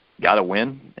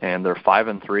win, and they're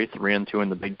 5-3, 3-2 in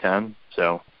the Big Ten.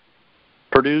 So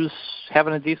Purdue's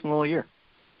having a decent little year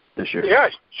this year. Yeah,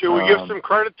 should we give some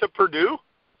credit to Purdue?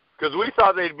 Because we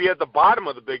thought they'd be at the bottom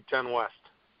of the Big Ten West.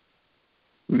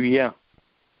 Yeah,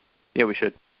 we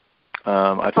should.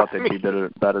 I thought they'd be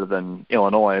better than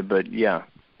Illinois, but yeah,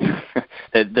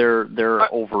 they're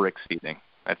overexceeding,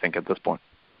 I think, at this point.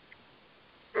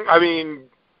 I mean,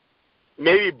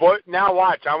 maybe. Now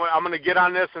watch. I'm going to get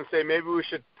on this and say maybe we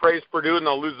should praise Purdue and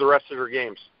they'll lose the rest of their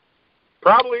games.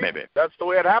 Probably. Maybe. That's the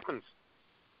way it happens.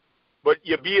 But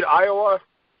you beat Iowa.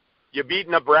 You beat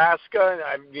Nebraska.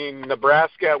 I mean,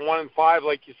 Nebraska at 1-5,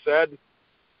 like you said.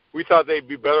 We thought they'd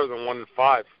be better than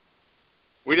 1-5.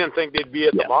 We didn't think they'd be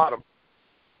at the bottom.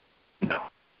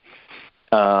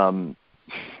 No.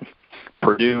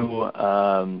 Purdue,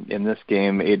 in this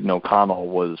game, Aiden O'Connell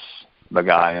was the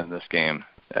guy in this game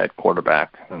at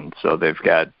quarterback. And so they've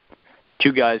got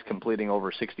two guys completing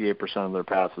over 68% of their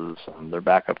passes. And their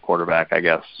backup quarterback, I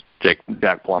guess,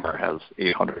 Jack Plummer, has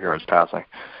 800 yards passing,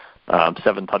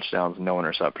 7 touchdowns, no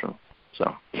interception.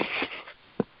 So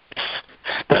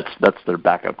that's their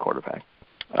backup quarterback.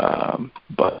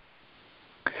 But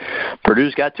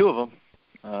Purdue's got 2 of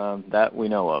them that we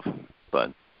know of.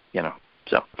 But,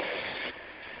 so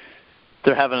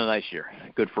they're having a nice year.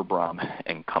 Good for Brom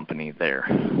and company there.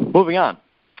 Moving on.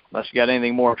 Unless you got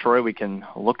anything more, Troy, we can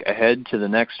look ahead to the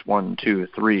next 1, 2,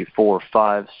 3, 4,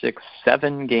 5, 6,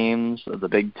 7 games of the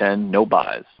Big Ten. No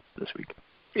buys this week.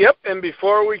 Yep, and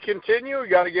before we continue, we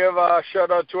got to give a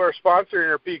shout-out to our sponsor,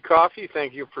 Inner Peak Coffee.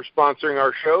 Thank you for sponsoring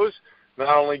our shows.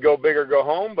 Not only Go Big or Go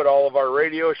Home, but all of our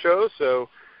radio shows. So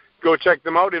go check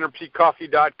them out,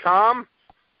 innerpeakcoffee.com.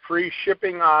 Free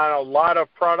shipping on a lot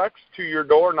of products to your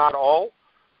door, not all,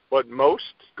 but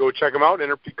most. Go check them out,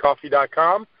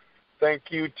 innerpeakcoffee.com.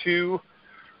 Thank you to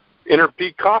Inner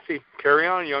Peak Coffee. Carry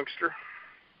on, youngster.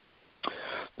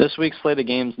 This week's slate of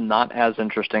games not as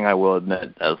interesting, I will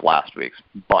admit, as last week's,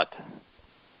 but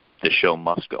the show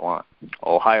must go on.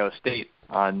 Ohio State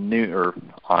at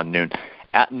noon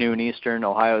Eastern.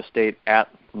 Ohio State at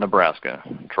Nebraska.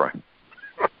 Troy.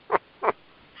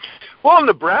 Well,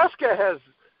 Nebraska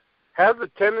has a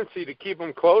tendency to keep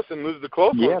them close and lose the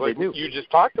close ones, like they do. You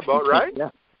just talked about, right? Yeah.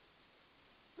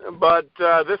 But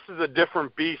this is a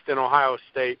different beast in Ohio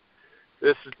State.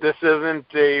 This isn't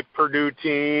a Purdue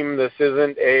team. This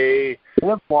isn't a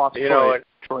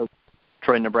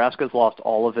Troy. Nebraska's lost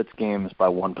all of its games by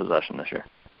 1 possession this year.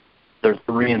 They're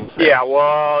 3-6. Yeah,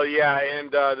 well, yeah,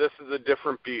 and this is a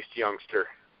different beast, youngster.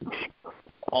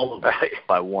 All of it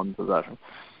by 1 possession.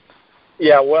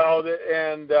 Yeah, well,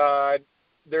 and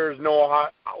there's no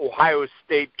Ohio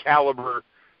State caliber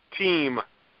team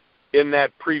in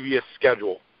that previous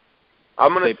schedule.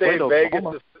 I'm going to say Vegas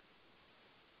is.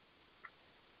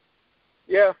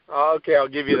 Yeah, okay, I'll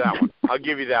give you that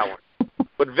one.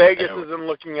 But Vegas isn't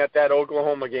looking at that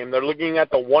Oklahoma game. They're looking at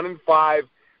the 1-5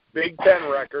 Big Ten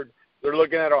record. They're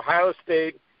looking at Ohio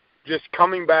State just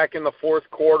coming back in the fourth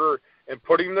quarter and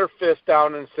putting their fist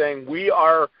down and saying, we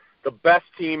are the best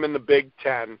team in the Big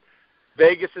Ten.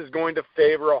 Vegas is going to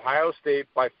favor Ohio State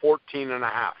by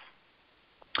 14.5.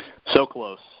 So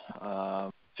close.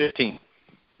 15,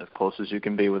 as close as you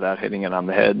can be without hitting it on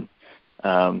the head.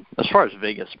 As far as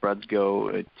Vegas spreads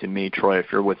go, to me, Troy, if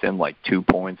you're within like 2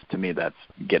 points, to me that's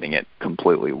getting it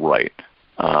completely right.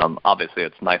 Obviously,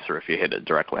 it's nicer if you hit it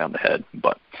directly on the head,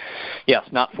 but yes,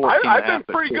 not 14. I've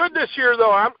been pretty good this year,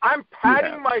 though. I'm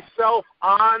patting myself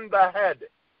on the head.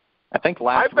 I think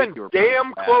last week you were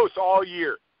damn close all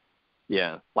year.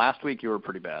 Yeah, last week you were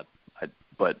pretty bad,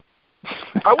 but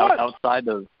I was. outside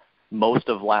of most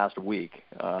of last week,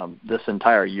 this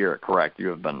entire year, correct? You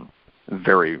have been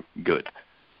very good.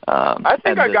 I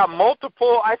think I've got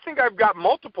multiple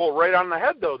right on the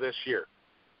head though this year.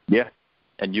 Yeah,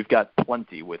 and you've got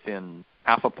plenty within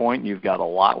half a point. You've got a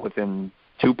lot within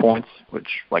 2 points, which,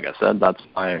 like I said, that's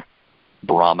my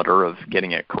barometer of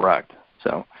getting it correct.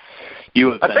 So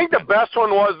I think the best one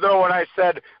was though when I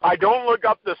said I don't look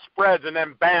up the spreads, and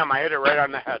then bam, I hit it right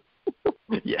on the head.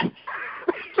 Yeah.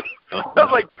 That was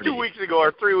like 2 weeks ago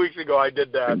or 3 weeks ago I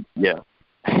did that. Yeah.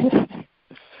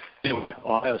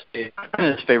 Ohio State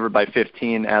is favored by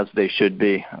 15, as they should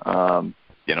be.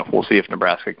 We'll see if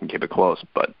Nebraska can keep it close,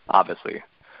 but obviously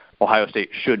Ohio State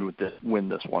should win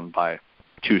this one by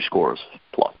 2 scores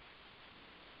plus.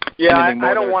 Yeah,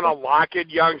 I don't want to lock it,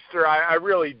 youngster. I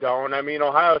really don't. I mean,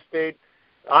 Ohio State,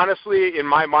 honestly, in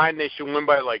my mind, they should win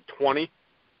by like 20.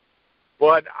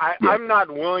 But I'm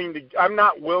not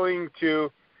willing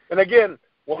to. And again,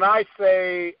 when I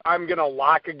say I'm going to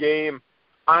lock a game,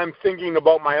 I'm thinking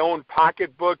about my own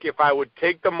pocketbook. If I would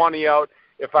take the money out,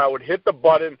 if I would hit the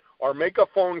button or make a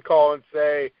phone call and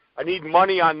say I need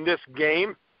money on this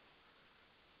game,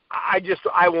 I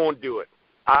won't do it.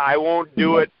 I won't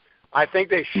do it. I think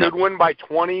they should win by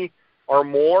 20 or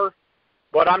more,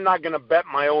 but I'm not going to bet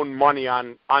my own money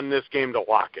on this game to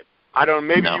lock it. I don't.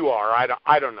 Maybe you are.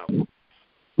 I don't know.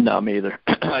 No, me either.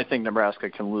 I think Nebraska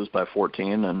can lose by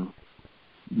 14 and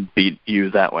beat you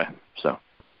that way. So,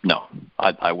 no,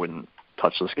 I wouldn't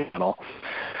touch this game at all.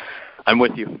 I'm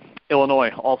with you.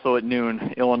 Illinois, also at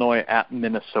noon. Illinois at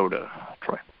Minnesota.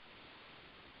 Troy.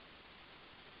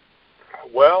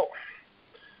 Well,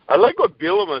 I like what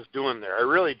Bielema's doing there. I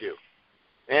really do.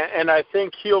 And I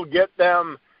think he'll get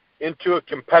them into a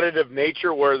competitive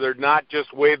nature where they're not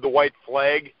just wave the white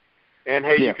flag and,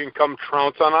 hey, you can come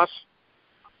trounce on us.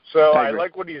 So I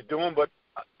like what he's doing, but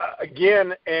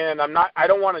again, and I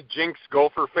don't want to jinx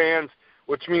Gopher fans,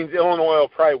 which means Illinois will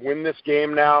probably win this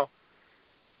game now.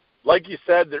 Like you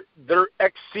said, they're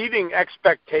exceeding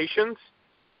expectations,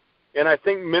 and I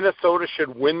think Minnesota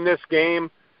should win this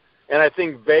game, and I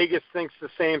think Vegas thinks the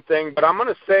same thing. But I'm going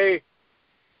to say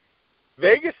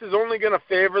Vegas is only going to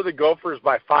favor the Gophers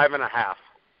by 5.5.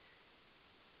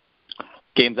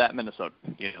 Game's at Minnesota.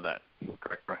 You know that.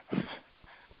 Correct, right?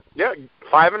 Yeah,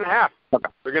 5.5.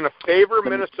 Okay. They're going to favor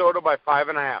Minnesota by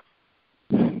 5.5.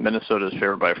 Minnesota is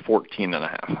favored by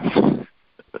 14.5.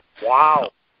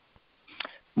 Wow.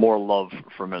 More love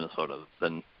for Minnesota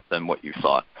than what you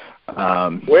thought.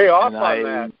 Way off on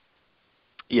that.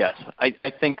 Yes, I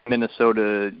think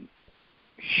Minnesota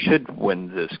should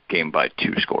win this game by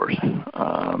 2 scores,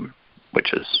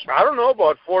 which is... I don't know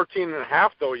about 14.5,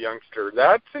 though, youngster.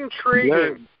 That's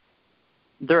intriguing.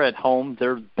 They're at home.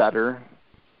 They're better.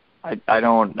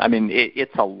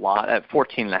 It's a lot. At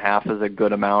 14.5 is a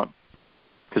good amount.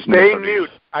 Staying mute.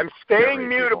 I'm staying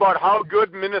mute about how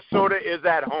good Minnesota is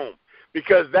at home,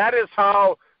 because that is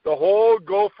how the whole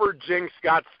Gopher jinx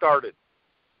got started.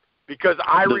 Because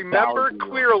I remember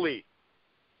clearly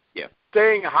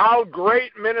saying how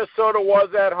great Minnesota was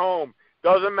at home.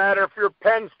 Doesn't matter if you're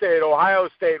Penn State, Ohio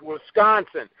State,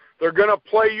 Wisconsin. They're going to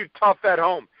play you tough at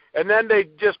home. And then they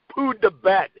just pooed the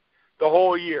bed the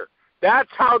whole year.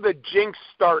 That's how the jinx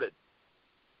started.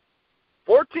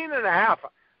 14.5.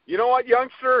 You know what,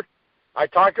 youngster? I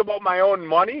talk about my own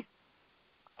money.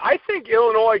 I think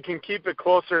Illinois can keep it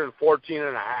closer than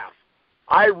 14.5.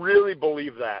 I really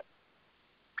believe that.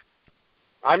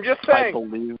 I'm just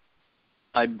saying.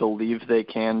 I believe they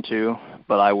can too,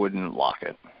 but I wouldn't lock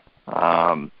it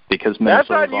because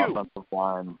Minnesota's offensive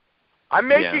line. I'm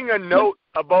making a note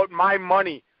about my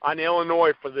money on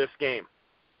Illinois for this game.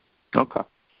 Okay.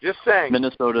 Just saying.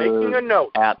 Minnesota making a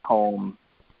note. At home.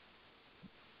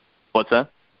 What's that?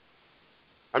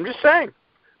 I'm just saying.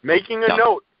 Making a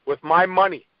note with my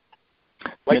money.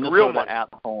 Like Minnesota real money. At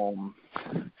home.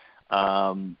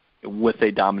 With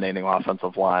a dominating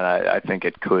offensive line, I think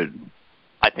it could.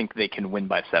 I think they can win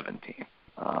by 17.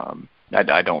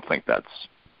 I don't think that's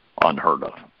unheard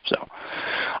of. So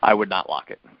I would not lock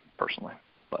it personally.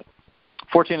 But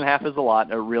 14.5 is a lot.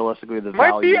 Realistically, the might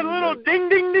value be a little ding,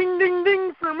 ding, ding, ding,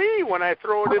 ding for me when I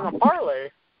throw it in a parlay.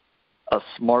 A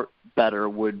smart bettor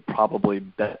would probably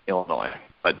bet Illinois.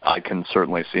 but I can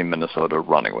certainly see Minnesota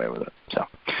running away with it. So,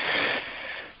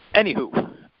 anywho,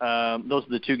 those are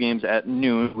the two games at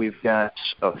noon. We've got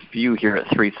a few here at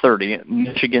 3:30.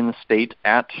 Michigan State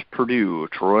at Purdue.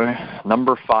 Troy,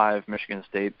 number 5, Michigan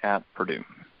State at Purdue.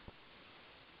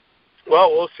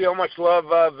 Well, we'll see how much love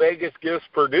Vegas gives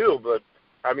Purdue, but,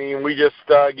 I mean, we just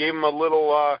gave them a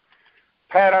little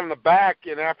pat on the back,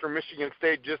 and after Michigan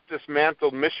State just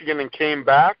dismantled Michigan and came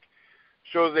back,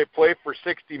 shows they play for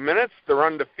 60 minutes. They're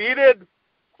undefeated.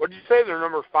 What did you say? They're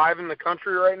number 5 in the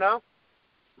country right now?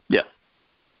 Yeah.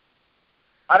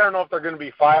 I don't know if they're going to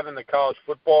be 5 in the college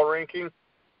football ranking.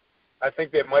 I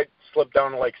think they might slip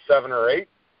down to like 7 or 8.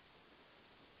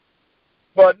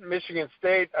 But Michigan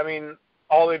State, I mean,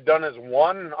 all they've done is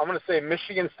won. I'm going to say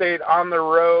Michigan State on the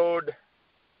road.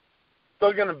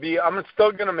 I'm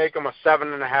still going to make them a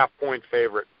 7.5-point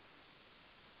favorite.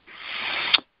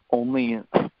 Only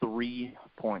 3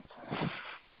 points.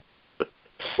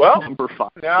 Well, number 5.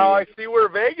 Now I see where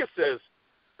Vegas is.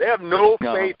 They have no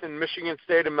faith in Michigan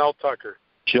State and Mel Tucker.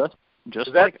 Just that's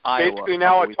like Iowa. Basically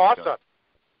now a toss-up.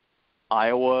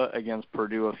 Iowa against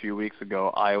Purdue a few weeks ago,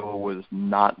 Iowa was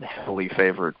not heavily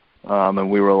favored. And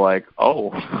we were like,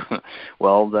 oh,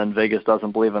 well, then Vegas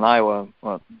doesn't believe in Iowa.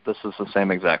 Well, this is the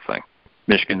same exact thing.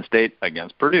 Michigan State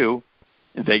against Purdue,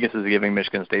 Vegas is giving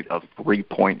Michigan State a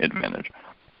 3-point advantage.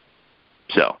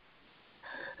 So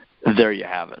there you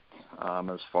have it,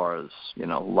 as far as,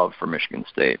 love for Michigan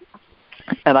State.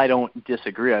 And I don't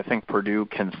disagree. I think Purdue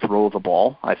can throw the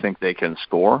ball. I think they can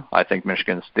score. I think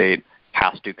Michigan State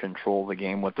has to control the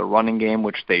game with the running game,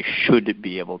 which they should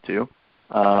be able to.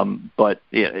 But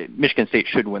Michigan State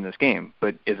should win this game.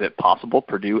 But is it possible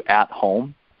Purdue at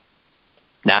home,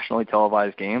 nationally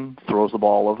televised game, throws the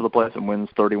ball all over the place and wins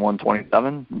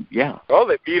 31-27? Yeah. Oh,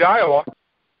 they beat Iowa.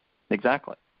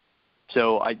 Exactly.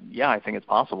 So, I think it's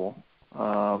possible.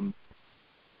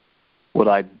 Would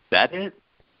I bet it?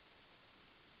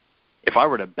 If I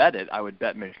were to bet it, I would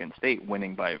bet Michigan State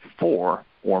winning by 4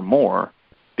 or more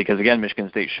because, again, Michigan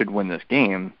State should win this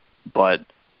game, but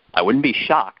I wouldn't be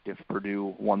shocked if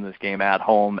Purdue won this game at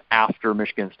home after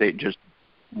Michigan State just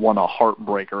won a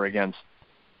heartbreaker against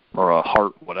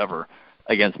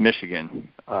Michigan.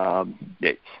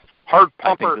 Heart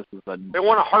pumper. They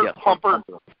won a heart pumper.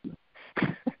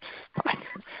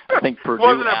 I think Purdue it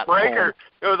wasn't a breaker.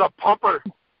 It was a pumper.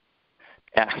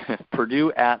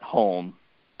 Purdue at home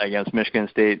against Michigan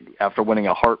State after winning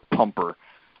a heart pumper.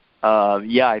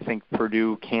 I think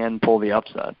Purdue can pull the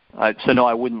upset. No,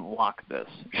 I wouldn't lock this.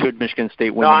 Should Michigan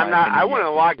State win? No, I'm not. I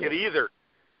wouldn't lock it either.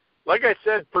 Like I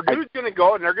said, Purdue's going to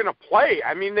go and they're going to play.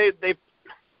 I mean, they're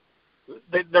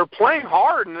playing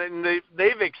hard and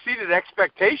they've exceeded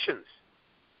expectations.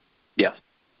 Yes.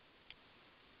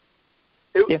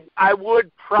 I would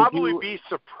probably be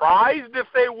surprised if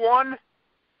they won.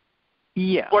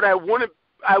 Yeah. But I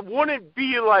wouldn't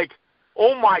be like,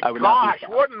 oh my gosh,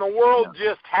 what in the world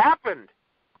just happened?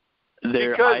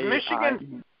 Because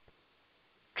Michigan.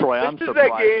 Troy, I'm surprised. This is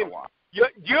that game. Do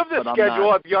you have the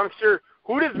schedule up, youngster?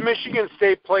 Who does Michigan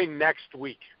State play next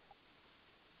week?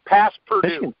 Past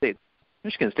Purdue.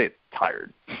 Michigan State's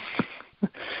tired.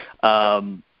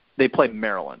 They play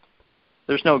Maryland.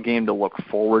 There's no game to look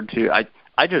forward to.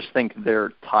 I just think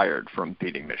they're tired from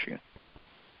beating Michigan,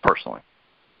 personally.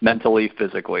 Mentally,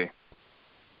 physically.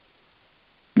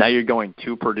 Now you're going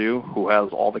to Purdue, who has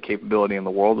all the capability in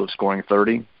the world of scoring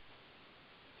 30.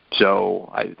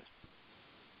 So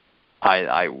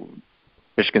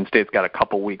Michigan State's got a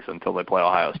couple weeks until they play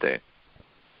Ohio State.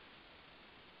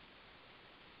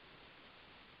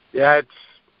 Yeah,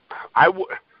 I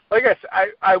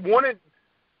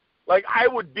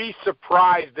would be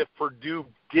surprised if Purdue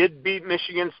did beat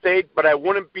Michigan State, but I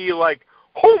wouldn't be like,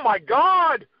 oh my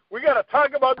God, we got to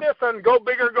talk about this on Go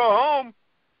Big or Go Home.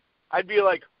 I'd be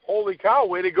like, holy cow,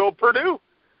 way to go, Purdue.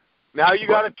 Now you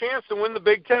got a chance to win the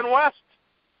Big Ten West.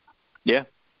 Yeah.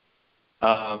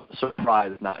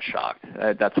 Surprised, not shocked.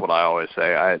 That's what I always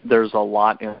say. There's a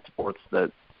lot in sports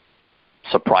that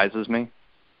surprises me,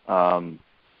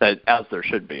 as there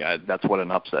should be. That's what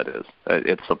an upset is.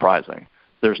 It's surprising.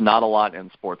 There's not a lot in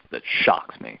sports that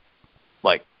shocks me.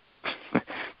 Like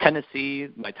Tennessee,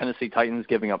 my Tennessee Titans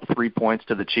giving up 3 points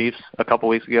to the Chiefs a couple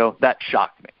weeks ago, that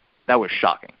shocked me. That was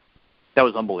shocking. That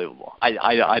was unbelievable.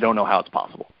 I don't know how it's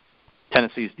possible.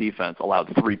 Tennessee's defense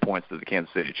allowed 3 points to the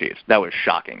Kansas City Chiefs. That was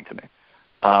shocking to me.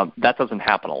 That doesn't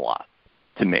happen a lot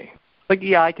to me. Like,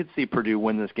 yeah, I could see Purdue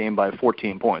win this game by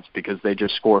 14 points because they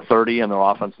just score 30 and their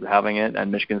offense is having it,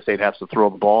 and Michigan State has to throw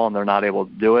the ball and they're not able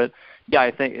to do it. Yeah,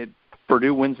 I think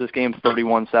Purdue wins this game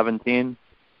 31-17.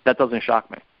 That doesn't shock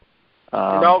me.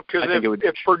 No, because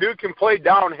if Purdue can play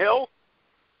downhill,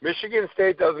 Michigan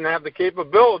State doesn't have the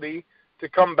capability to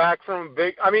come back from a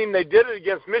big – I mean, they did it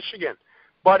against Michigan.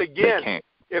 But, again,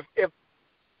 if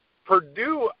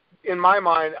Purdue, in my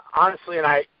mind, honestly, and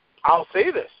I'll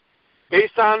say this,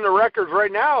 based on the records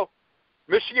right now,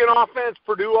 Michigan offense,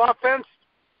 Purdue offense,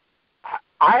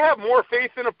 I have more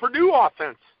faith in a Purdue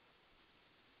offense.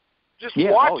 Just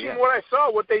watching what I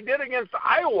saw, what they did against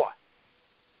Iowa.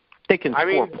 They can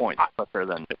score points quicker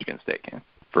than Michigan State can,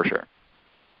 for sure.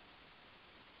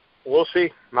 We'll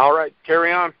see. All right,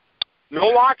 carry on. No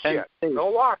locks yet. No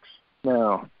locks.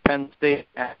 No. Penn State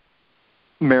at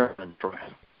Maryland, Troy.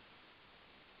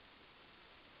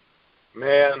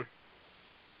 Man.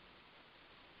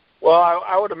 Well,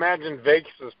 I would imagine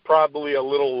Vegas is probably a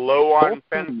little low on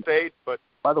Penn State, but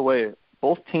by the way,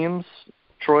 both teams,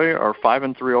 Troy, are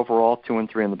 5-3 overall,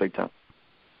 2-3 in the Big Ten.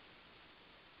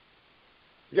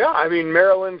 Yeah, I mean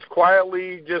Maryland's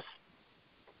quietly just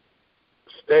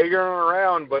staggering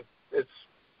around, but it's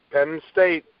Penn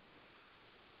State.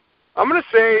 I'm going to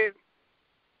say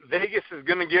Vegas is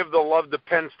going to give the love to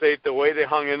Penn State the way they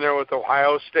hung in there with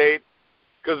Ohio State.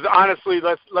 Because honestly,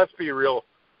 let's be real,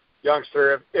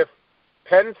 youngster. If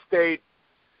Penn State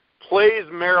plays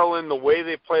Maryland the way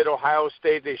they played Ohio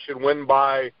State, they should win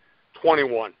by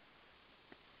 21.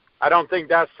 I don't think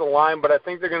that's the line, but I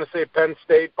think they're going to say Penn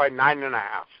State by 9.5.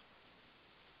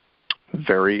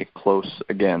 Very close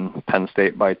again. Penn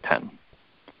State by 10.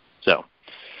 So,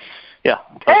 yeah,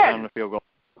 10. Field goal.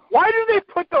 Why do they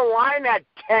put the line at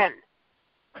 10?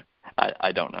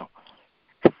 I don't know.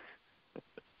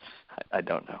 I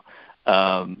don't know.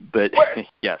 But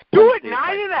yes. Do it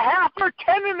 9.5 or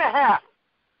 10.5.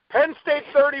 Penn State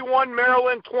 31,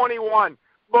 Maryland 21.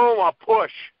 Boom, a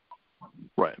push.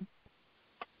 Right.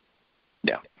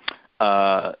 Yeah.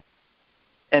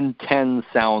 And 10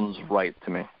 sounds right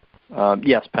to me.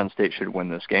 Yes, Penn State should win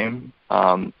this game.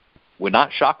 Would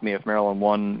not shock me if Maryland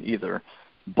won either.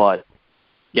 But,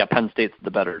 yeah, Penn State's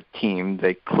the better team.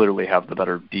 They clearly have the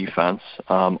better defense.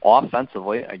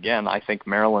 Offensively, again, I think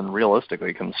Maryland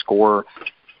realistically can score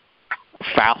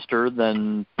faster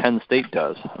than Penn State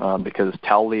does because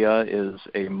Talia is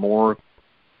a more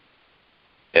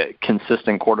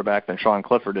consistent quarterback than Sean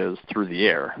Clifford is through the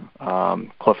air.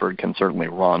 Clifford can certainly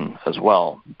run as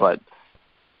well. But,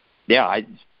 yeah,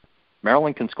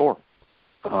 Maryland can score.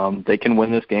 They can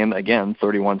win this game, again,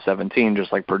 31-17,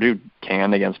 just like Purdue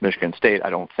can against Michigan State. I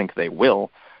don't think they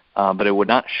will, but it would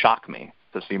not shock me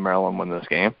to see Maryland win this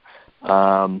game.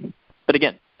 But,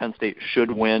 again, Penn State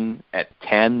should win at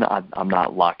 10. I'm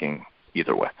not locking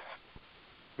either way.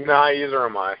 Nah, either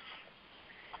am I.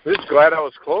 I'm just glad I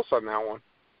was close on that one.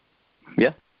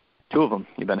 Yeah, two of them.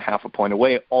 You've been half a point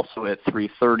away. Also at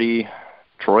 3:30,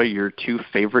 Troy, your two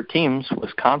favorite teams,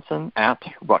 Wisconsin at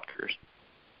Rutgers.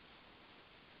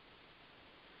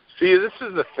 See, this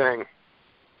is the thing.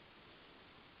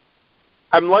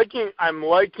 I'm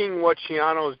liking what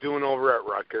Shiano's doing over at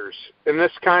Rutgers, and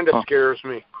this kind of scares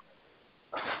me.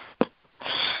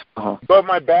 But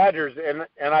my Badgers,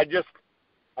 and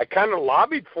I kind of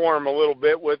lobbied for him a little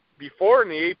bit before in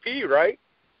the AP, right?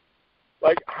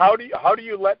 Like, how do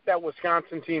you let that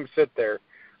Wisconsin team sit there,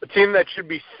 a team that should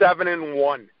be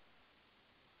 7-1?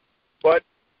 But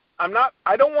I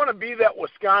don't want to be that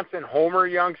Wisconsin homer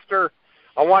youngster.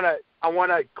 I want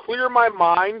to clear my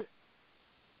mind,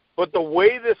 but the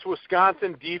way this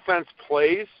Wisconsin defense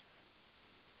plays,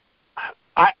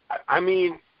 I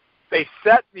mean, they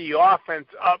set the offense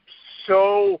up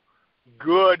so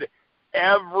good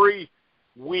every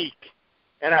week.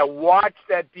 And I watch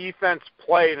that defense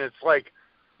play, and it's like,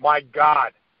 my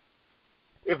God,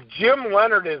 if Jim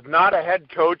Leonard is not a head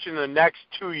coach in the next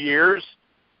 2 years,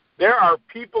 there are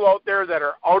people out there that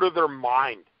are out of their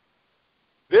mind.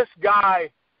 This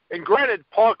guy, and granted,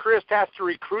 Paul Christ has to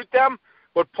recruit them,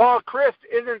 but Paul Christ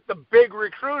isn't the big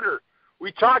recruiter.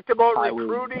 We talked about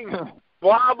recruiting,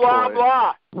 blah, blah,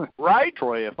 blah, right?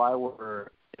 Troy, if I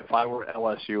were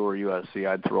LSU or USC,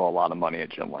 I'd throw a lot of money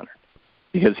at Jim Leonard.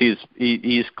 Because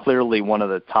he's clearly one of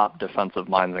the top defensive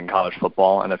minds in college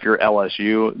football, and if you're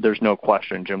LSU, there's no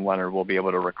question Jim Leonard will be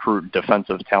able to recruit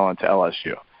defensive talent to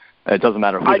LSU. It doesn't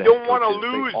matter who. I don't want to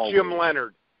lose Jim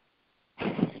Leonard.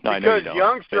 No, because,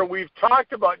 youngster, we've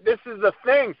talked about, this is the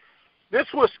thing, this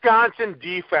Wisconsin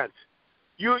defense.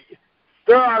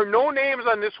 There are no names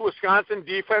on this Wisconsin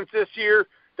defense this year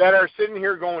that are sitting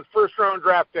here going first-round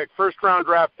draft pick, first-round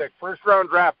draft pick, first-round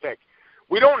draft pick.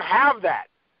 We don't have that.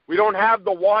 We don't have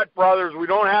the Watt brothers. We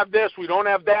don't have this. We don't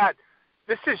have that.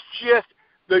 This is just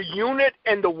the unit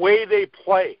and the way they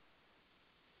play.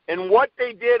 And what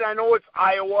they did, I know it's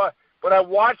Iowa, but I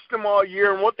watched them all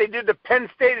year, and what they did to Penn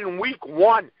State in week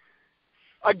 1.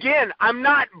 again, I'm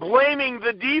not blaming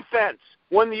the defense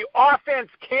when the offense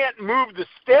can't move the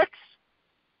sticks,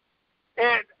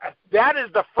 and that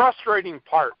is the frustrating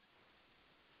part.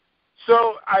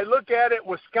 So I look at it,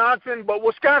 Wisconsin, but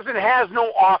Wisconsin has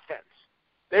no offense.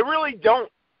 They really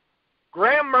don't.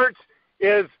 Graham Mertz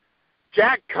is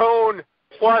Jack Cohn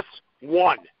plus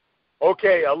one.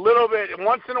 Okay, a little bit.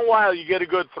 Once in a while, you get a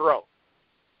good throw.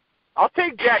 I'll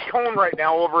take Jack Cohn right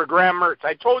now over Graham Mertz.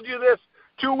 I told you this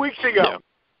 2 weeks ago.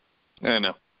 Yeah, I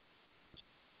know.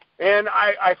 And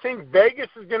I think Vegas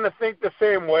is going to think the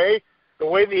same way, the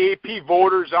way the AP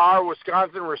voters are,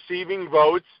 Wisconsin receiving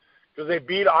votes because they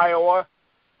beat Iowa.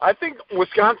 I think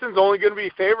Wisconsin's only going to be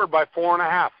favored by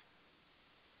 4.5.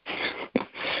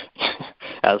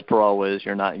 As per always,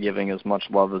 you're not giving as much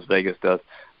love as Vegas does.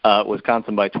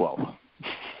 Wisconsin by 12.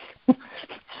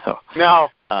 So No.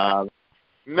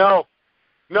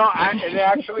 And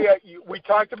actually, we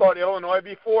talked about Illinois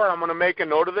before. I'm going to make a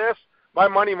note of this. My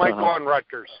money might go on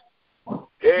Rutgers.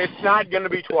 It's not going to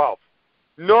be 12.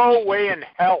 No way in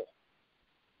hell.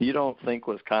 You don't think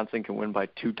Wisconsin can win by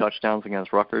 2 touchdowns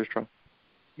against Rutgers, Troy?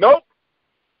 Nope.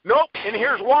 And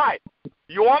here's why.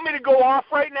 You want me to go off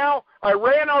right now? I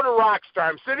ran out of Rockstar.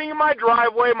 I'm sitting in my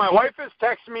driveway. My wife is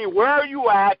texting me, where are you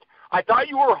at? I thought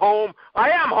you were home. I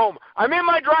am home. I'm in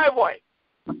my driveway.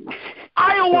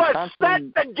 Iowa set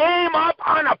the game up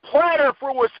on a platter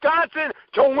for Wisconsin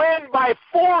to win by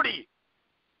 40.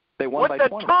 They won with by the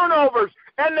 20. turnovers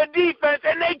and the defense,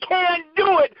 and they can't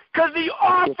do it because the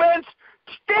offense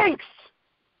stinks.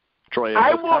 Troy,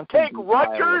 I will take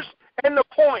Rutgers and the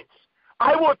points.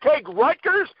 I will take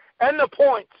Rutgers and the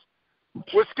points.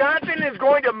 Wisconsin is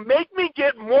going to make me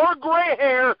get more gray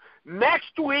hair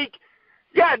next week.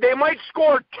 Yeah, they might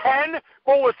score 10,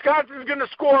 but Wisconsin is going to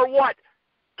score, what,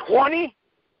 20?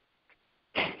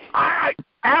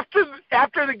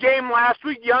 After the game last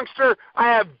week, youngster, I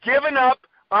have given up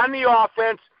on the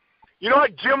offense. You know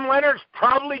what? Jim Leonard's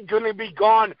probably going to be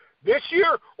gone this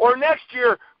year or next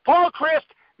year. Paul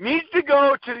Chryst needs to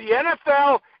go to the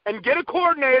NFL and get a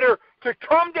coordinator to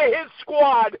come to his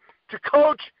squad to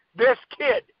coach this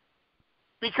kid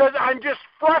because I'm just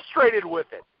frustrated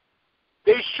with it.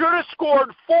 They should have scored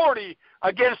 40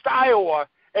 against Iowa,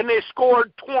 and they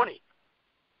scored 20.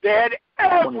 They had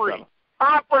every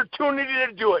opportunity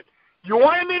to do it. You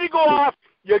wanted me to go off.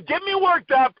 You get me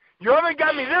worked up. You haven't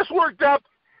got me this worked up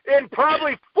in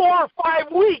probably 4 or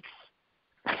 5 weeks.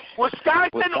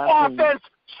 Wisconsin offense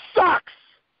sucks.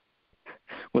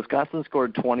 Wisconsin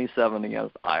scored 27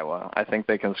 against Iowa. I think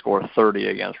they can score 30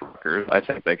 against Rutgers. I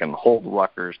think they can hold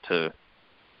Rutgers to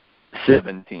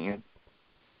 17.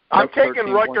 I'm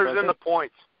taking Rutgers in the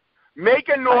points. Make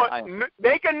a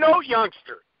note,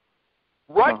 youngster.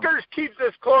 Rutgers keeps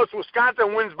this close.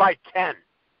 Wisconsin wins by 10.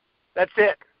 That's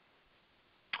it.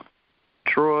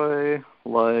 Troy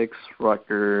likes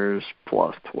Rutgers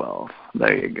plus 12.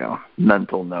 There you go.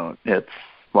 Mental note. It's,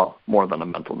 well, more than a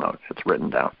mental note. It's written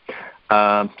down.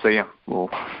 So, yeah, we'll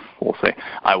see.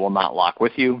 I will not lock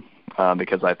with you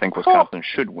because I think Wisconsin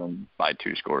should win by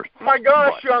 2 scores. My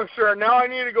gosh, youngster, now I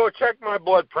need to go check my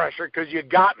blood pressure because you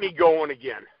got me going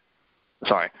again.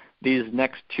 Sorry. These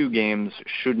next 2 games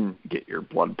shouldn't get your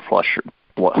blood pressure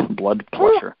going.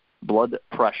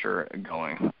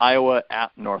 Iowa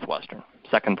at Northwestern,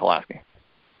 second to last game.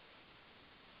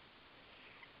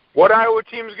 What Iowa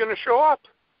team is going to show up?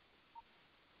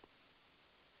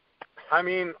 I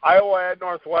mean, Iowa at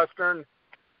Northwestern.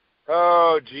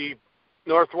 Oh, gee.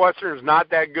 Northwestern's not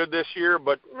that good this year,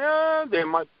 but they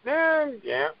might.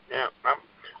 Yeah.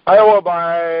 Iowa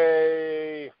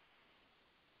by.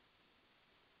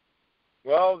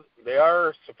 Well, they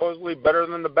are supposedly better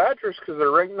than the Badgers because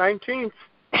they're ranked 19th.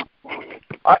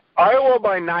 Iowa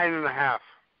by 9.5.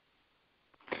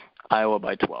 Iowa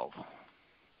by 12.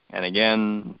 And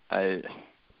again, I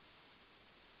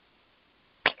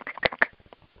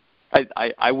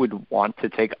would want to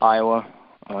take Iowa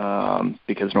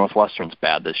because Northwestern's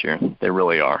bad this year. They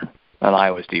really are. And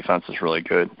Iowa's defense is really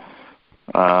good.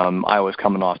 Iowa's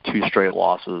coming off 2 straight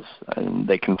losses, and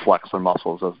they can flex their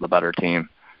muscles as the better team.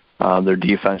 Their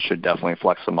defense should definitely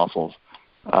flex the muscles.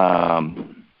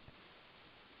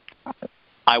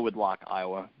 I would lock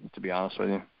Iowa, to be honest with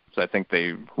you. So I think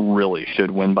they really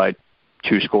should win by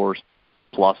 2 scores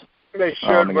plus. They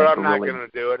should, but I'm not going to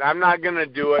do it. I'm not going to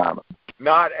do it.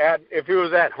 Not at, if it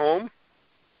was at home,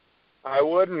 I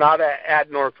would, not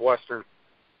at Northwestern.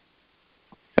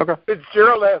 Okay.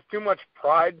 Fitzgerald has too much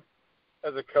pride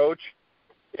as a coach,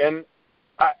 and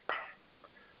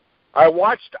I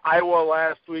watched Iowa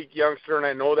last week, youngster, and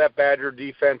I know that Badger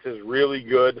defense is really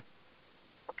good,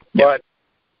 but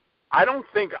I don't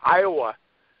think Iowa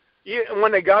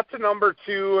when they got to number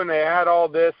 2 and they had all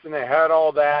this and they had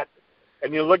all that,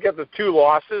 and you look at the 2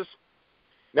 losses,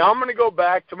 now I'm going to go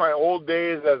back to my old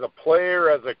days as a player,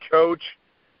 as a coach.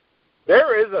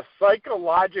 There is a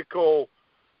psychological,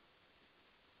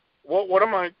 what do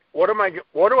I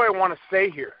want to say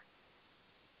here?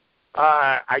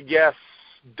 I guess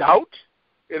doubt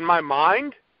in my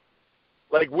mind.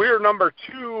 Like, we were number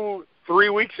 2 3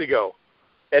 weeks ago,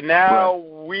 and now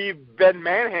we've been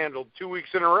manhandled 2 weeks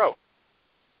in a row.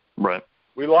 Right.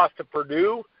 We lost to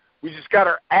Purdue. We just got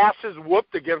our asses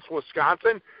whooped against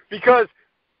Wisconsin because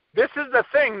this is the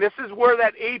thing. This is where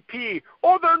that AP, they're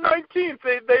 19th.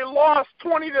 They lost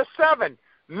 20-7.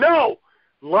 No.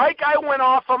 Like I went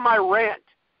off on my rant,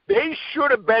 they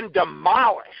should have been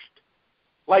demolished,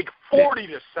 like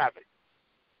 40-7.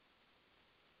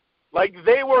 Like,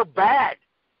 they were bad.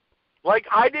 Like,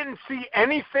 I didn't see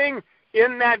anything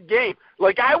in that game.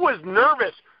 Like, I was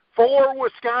nervous for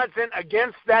Wisconsin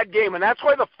against that game, and that's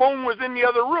why the phone was in the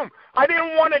other room. I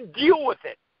didn't want to deal with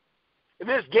it. And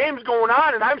this game's going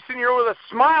on, and I'm sitting here with a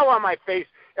smile on my face,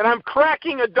 and I'm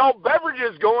cracking adult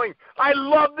beverages going, I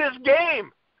love this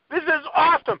game. This is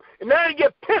awesome. And then I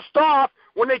get pissed off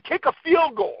when they kick a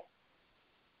field goal.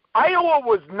 Iowa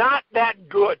was not that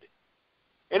good.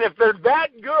 And if they're that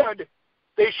good,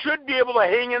 they should be able to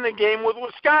hang in the game with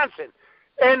Wisconsin.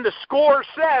 And the score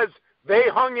says they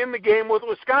hung in the game with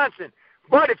Wisconsin.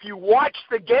 But if you watch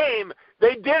the game,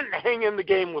 they didn't hang in the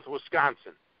game with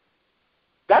Wisconsin.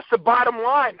 That's the bottom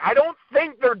line. I don't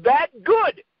think they're that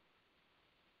good.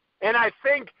 And I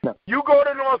think you go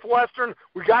to Northwestern,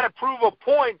 we got to prove a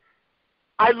point.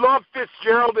 I love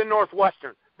Fitzgerald in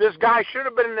Northwestern. This guy should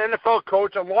have been an NFL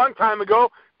coach a long time ago,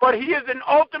 but he is an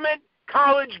ultimate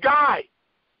college guy.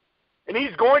 And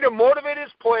he's going to motivate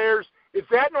his players. It's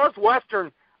at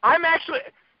Northwestern.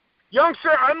 Young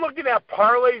sir, I'm looking at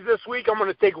parlays this week. I'm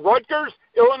going to take Rutgers,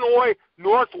 Illinois,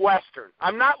 Northwestern.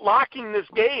 I'm not locking this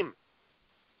game.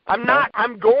 I'm not.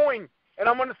 I'm going, and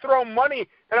I'm going to throw money,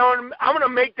 and I'm going to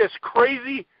make this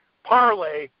crazy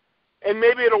parlay, and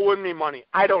maybe it'll win me money.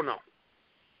 I don't know.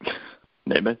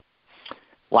 Maybe.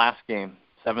 Last game,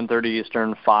 7:30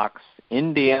 Eastern, Fox,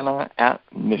 Indiana at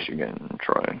Michigan,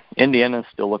 Troy. Indiana's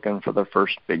still looking for their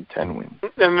first Big Ten win.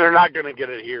 And they're not going to get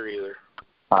it here either.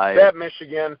 That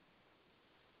Michigan,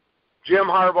 Jim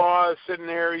Harbaugh is sitting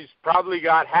there. He's probably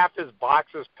got half his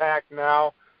boxes packed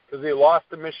now because he lost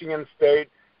to Michigan State.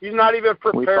 He's not even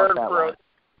prepared for it.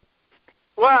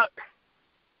 Well,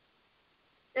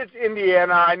 it's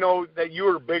Indiana. I know that you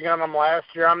were big on them last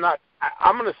year. I'm not.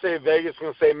 I'm going to say Vegas. I'm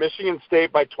going to say Michigan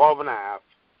State by 12.5.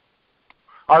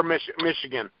 Or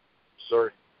Michigan.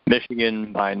 Sorry.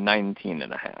 Michigan by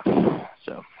 19.5.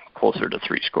 So closer to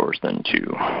 3 scores than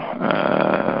 2.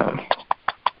 I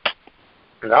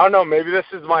don't know. Maybe this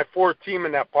is my 4th team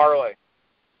in that parlay.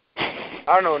 I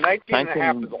don't know.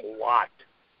 19.5 is a lot.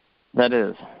 That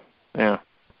is. Yeah.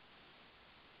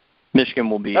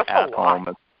 Michigan will be at home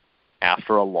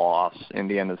after a loss.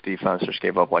 Indiana's defense just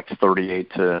gave up like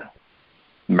 38 to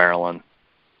Maryland.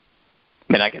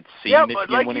 I mean, I could see Michigan but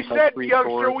like winning you said, youngster,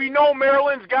 scores. we know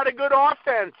Maryland's got a good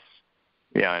offense.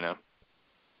 Yeah, I know.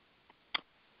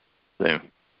 So,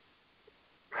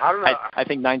 I don't know. I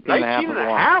think 19.5 is a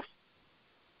lot.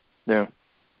 Yeah.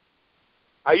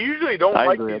 I usually don't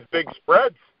like these big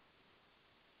spreads.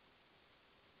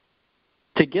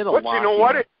 To get a lock you know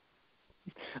what?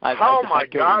 My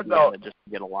God, though. Just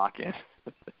to get a lock in.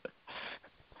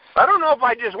 I don't know if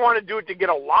I just want to do it to get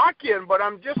a lock in, but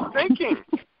I'm just thinking.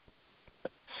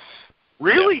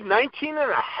 Really?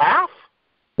 19.5?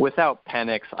 Without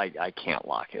Penix, I can't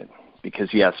lock it. Because,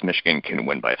 yes, Michigan can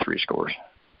win by 3 scores.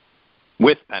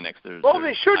 With Penix,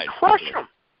 they should crush them.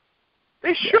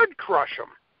 They should crush them.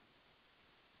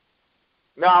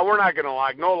 No, we're not going to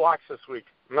lock. No locks this week.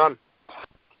 None.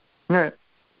 All right.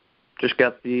 Just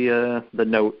got the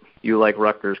note. You like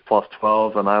Rutgers plus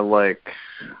 12, and I like,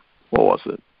 what was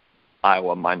it?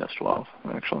 Iowa minus 12,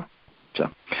 actually. So,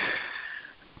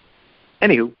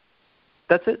 anywho,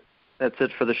 that's it. That's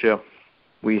it for the show.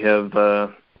 We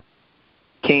have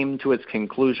came to its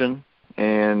conclusion,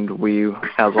 and we,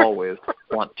 as always,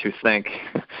 want to thank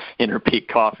Inner Peak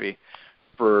Coffee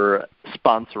for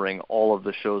sponsoring all of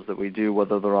the shows that we do,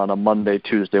 whether they're on a Monday,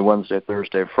 Tuesday, Wednesday,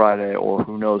 Thursday, Friday, or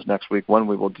who knows next week when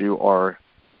we will do our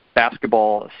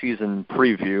basketball season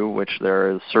preview, which there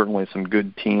is certainly some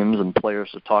good teams and players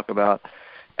to talk about,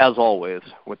 as always,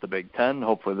 with the Big Ten.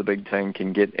 Hopefully the Big Ten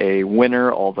can get a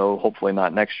winner, although hopefully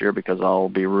not next year because I'll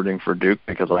be rooting for Duke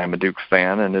because I am a Duke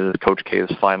fan, and it is Coach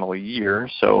K's final year.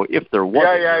 So if there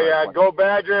was Go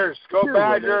Badgers! Go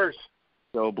Badgers!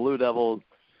 So Blue Devils,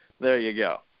 there you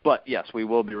go. But, yes, we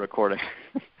will be recording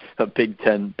a Big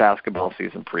Ten basketball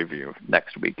season preview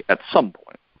next week at some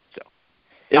point. So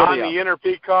on the Inner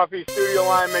Peak Coffee studio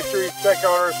line, make sure you check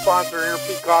out our sponsor,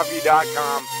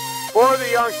 InnerPeakCoffee.com. For the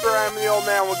youngster, I'm the old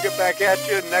man. We'll get back at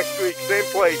you next week, same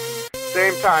place,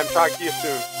 same time. Talk to you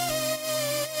soon.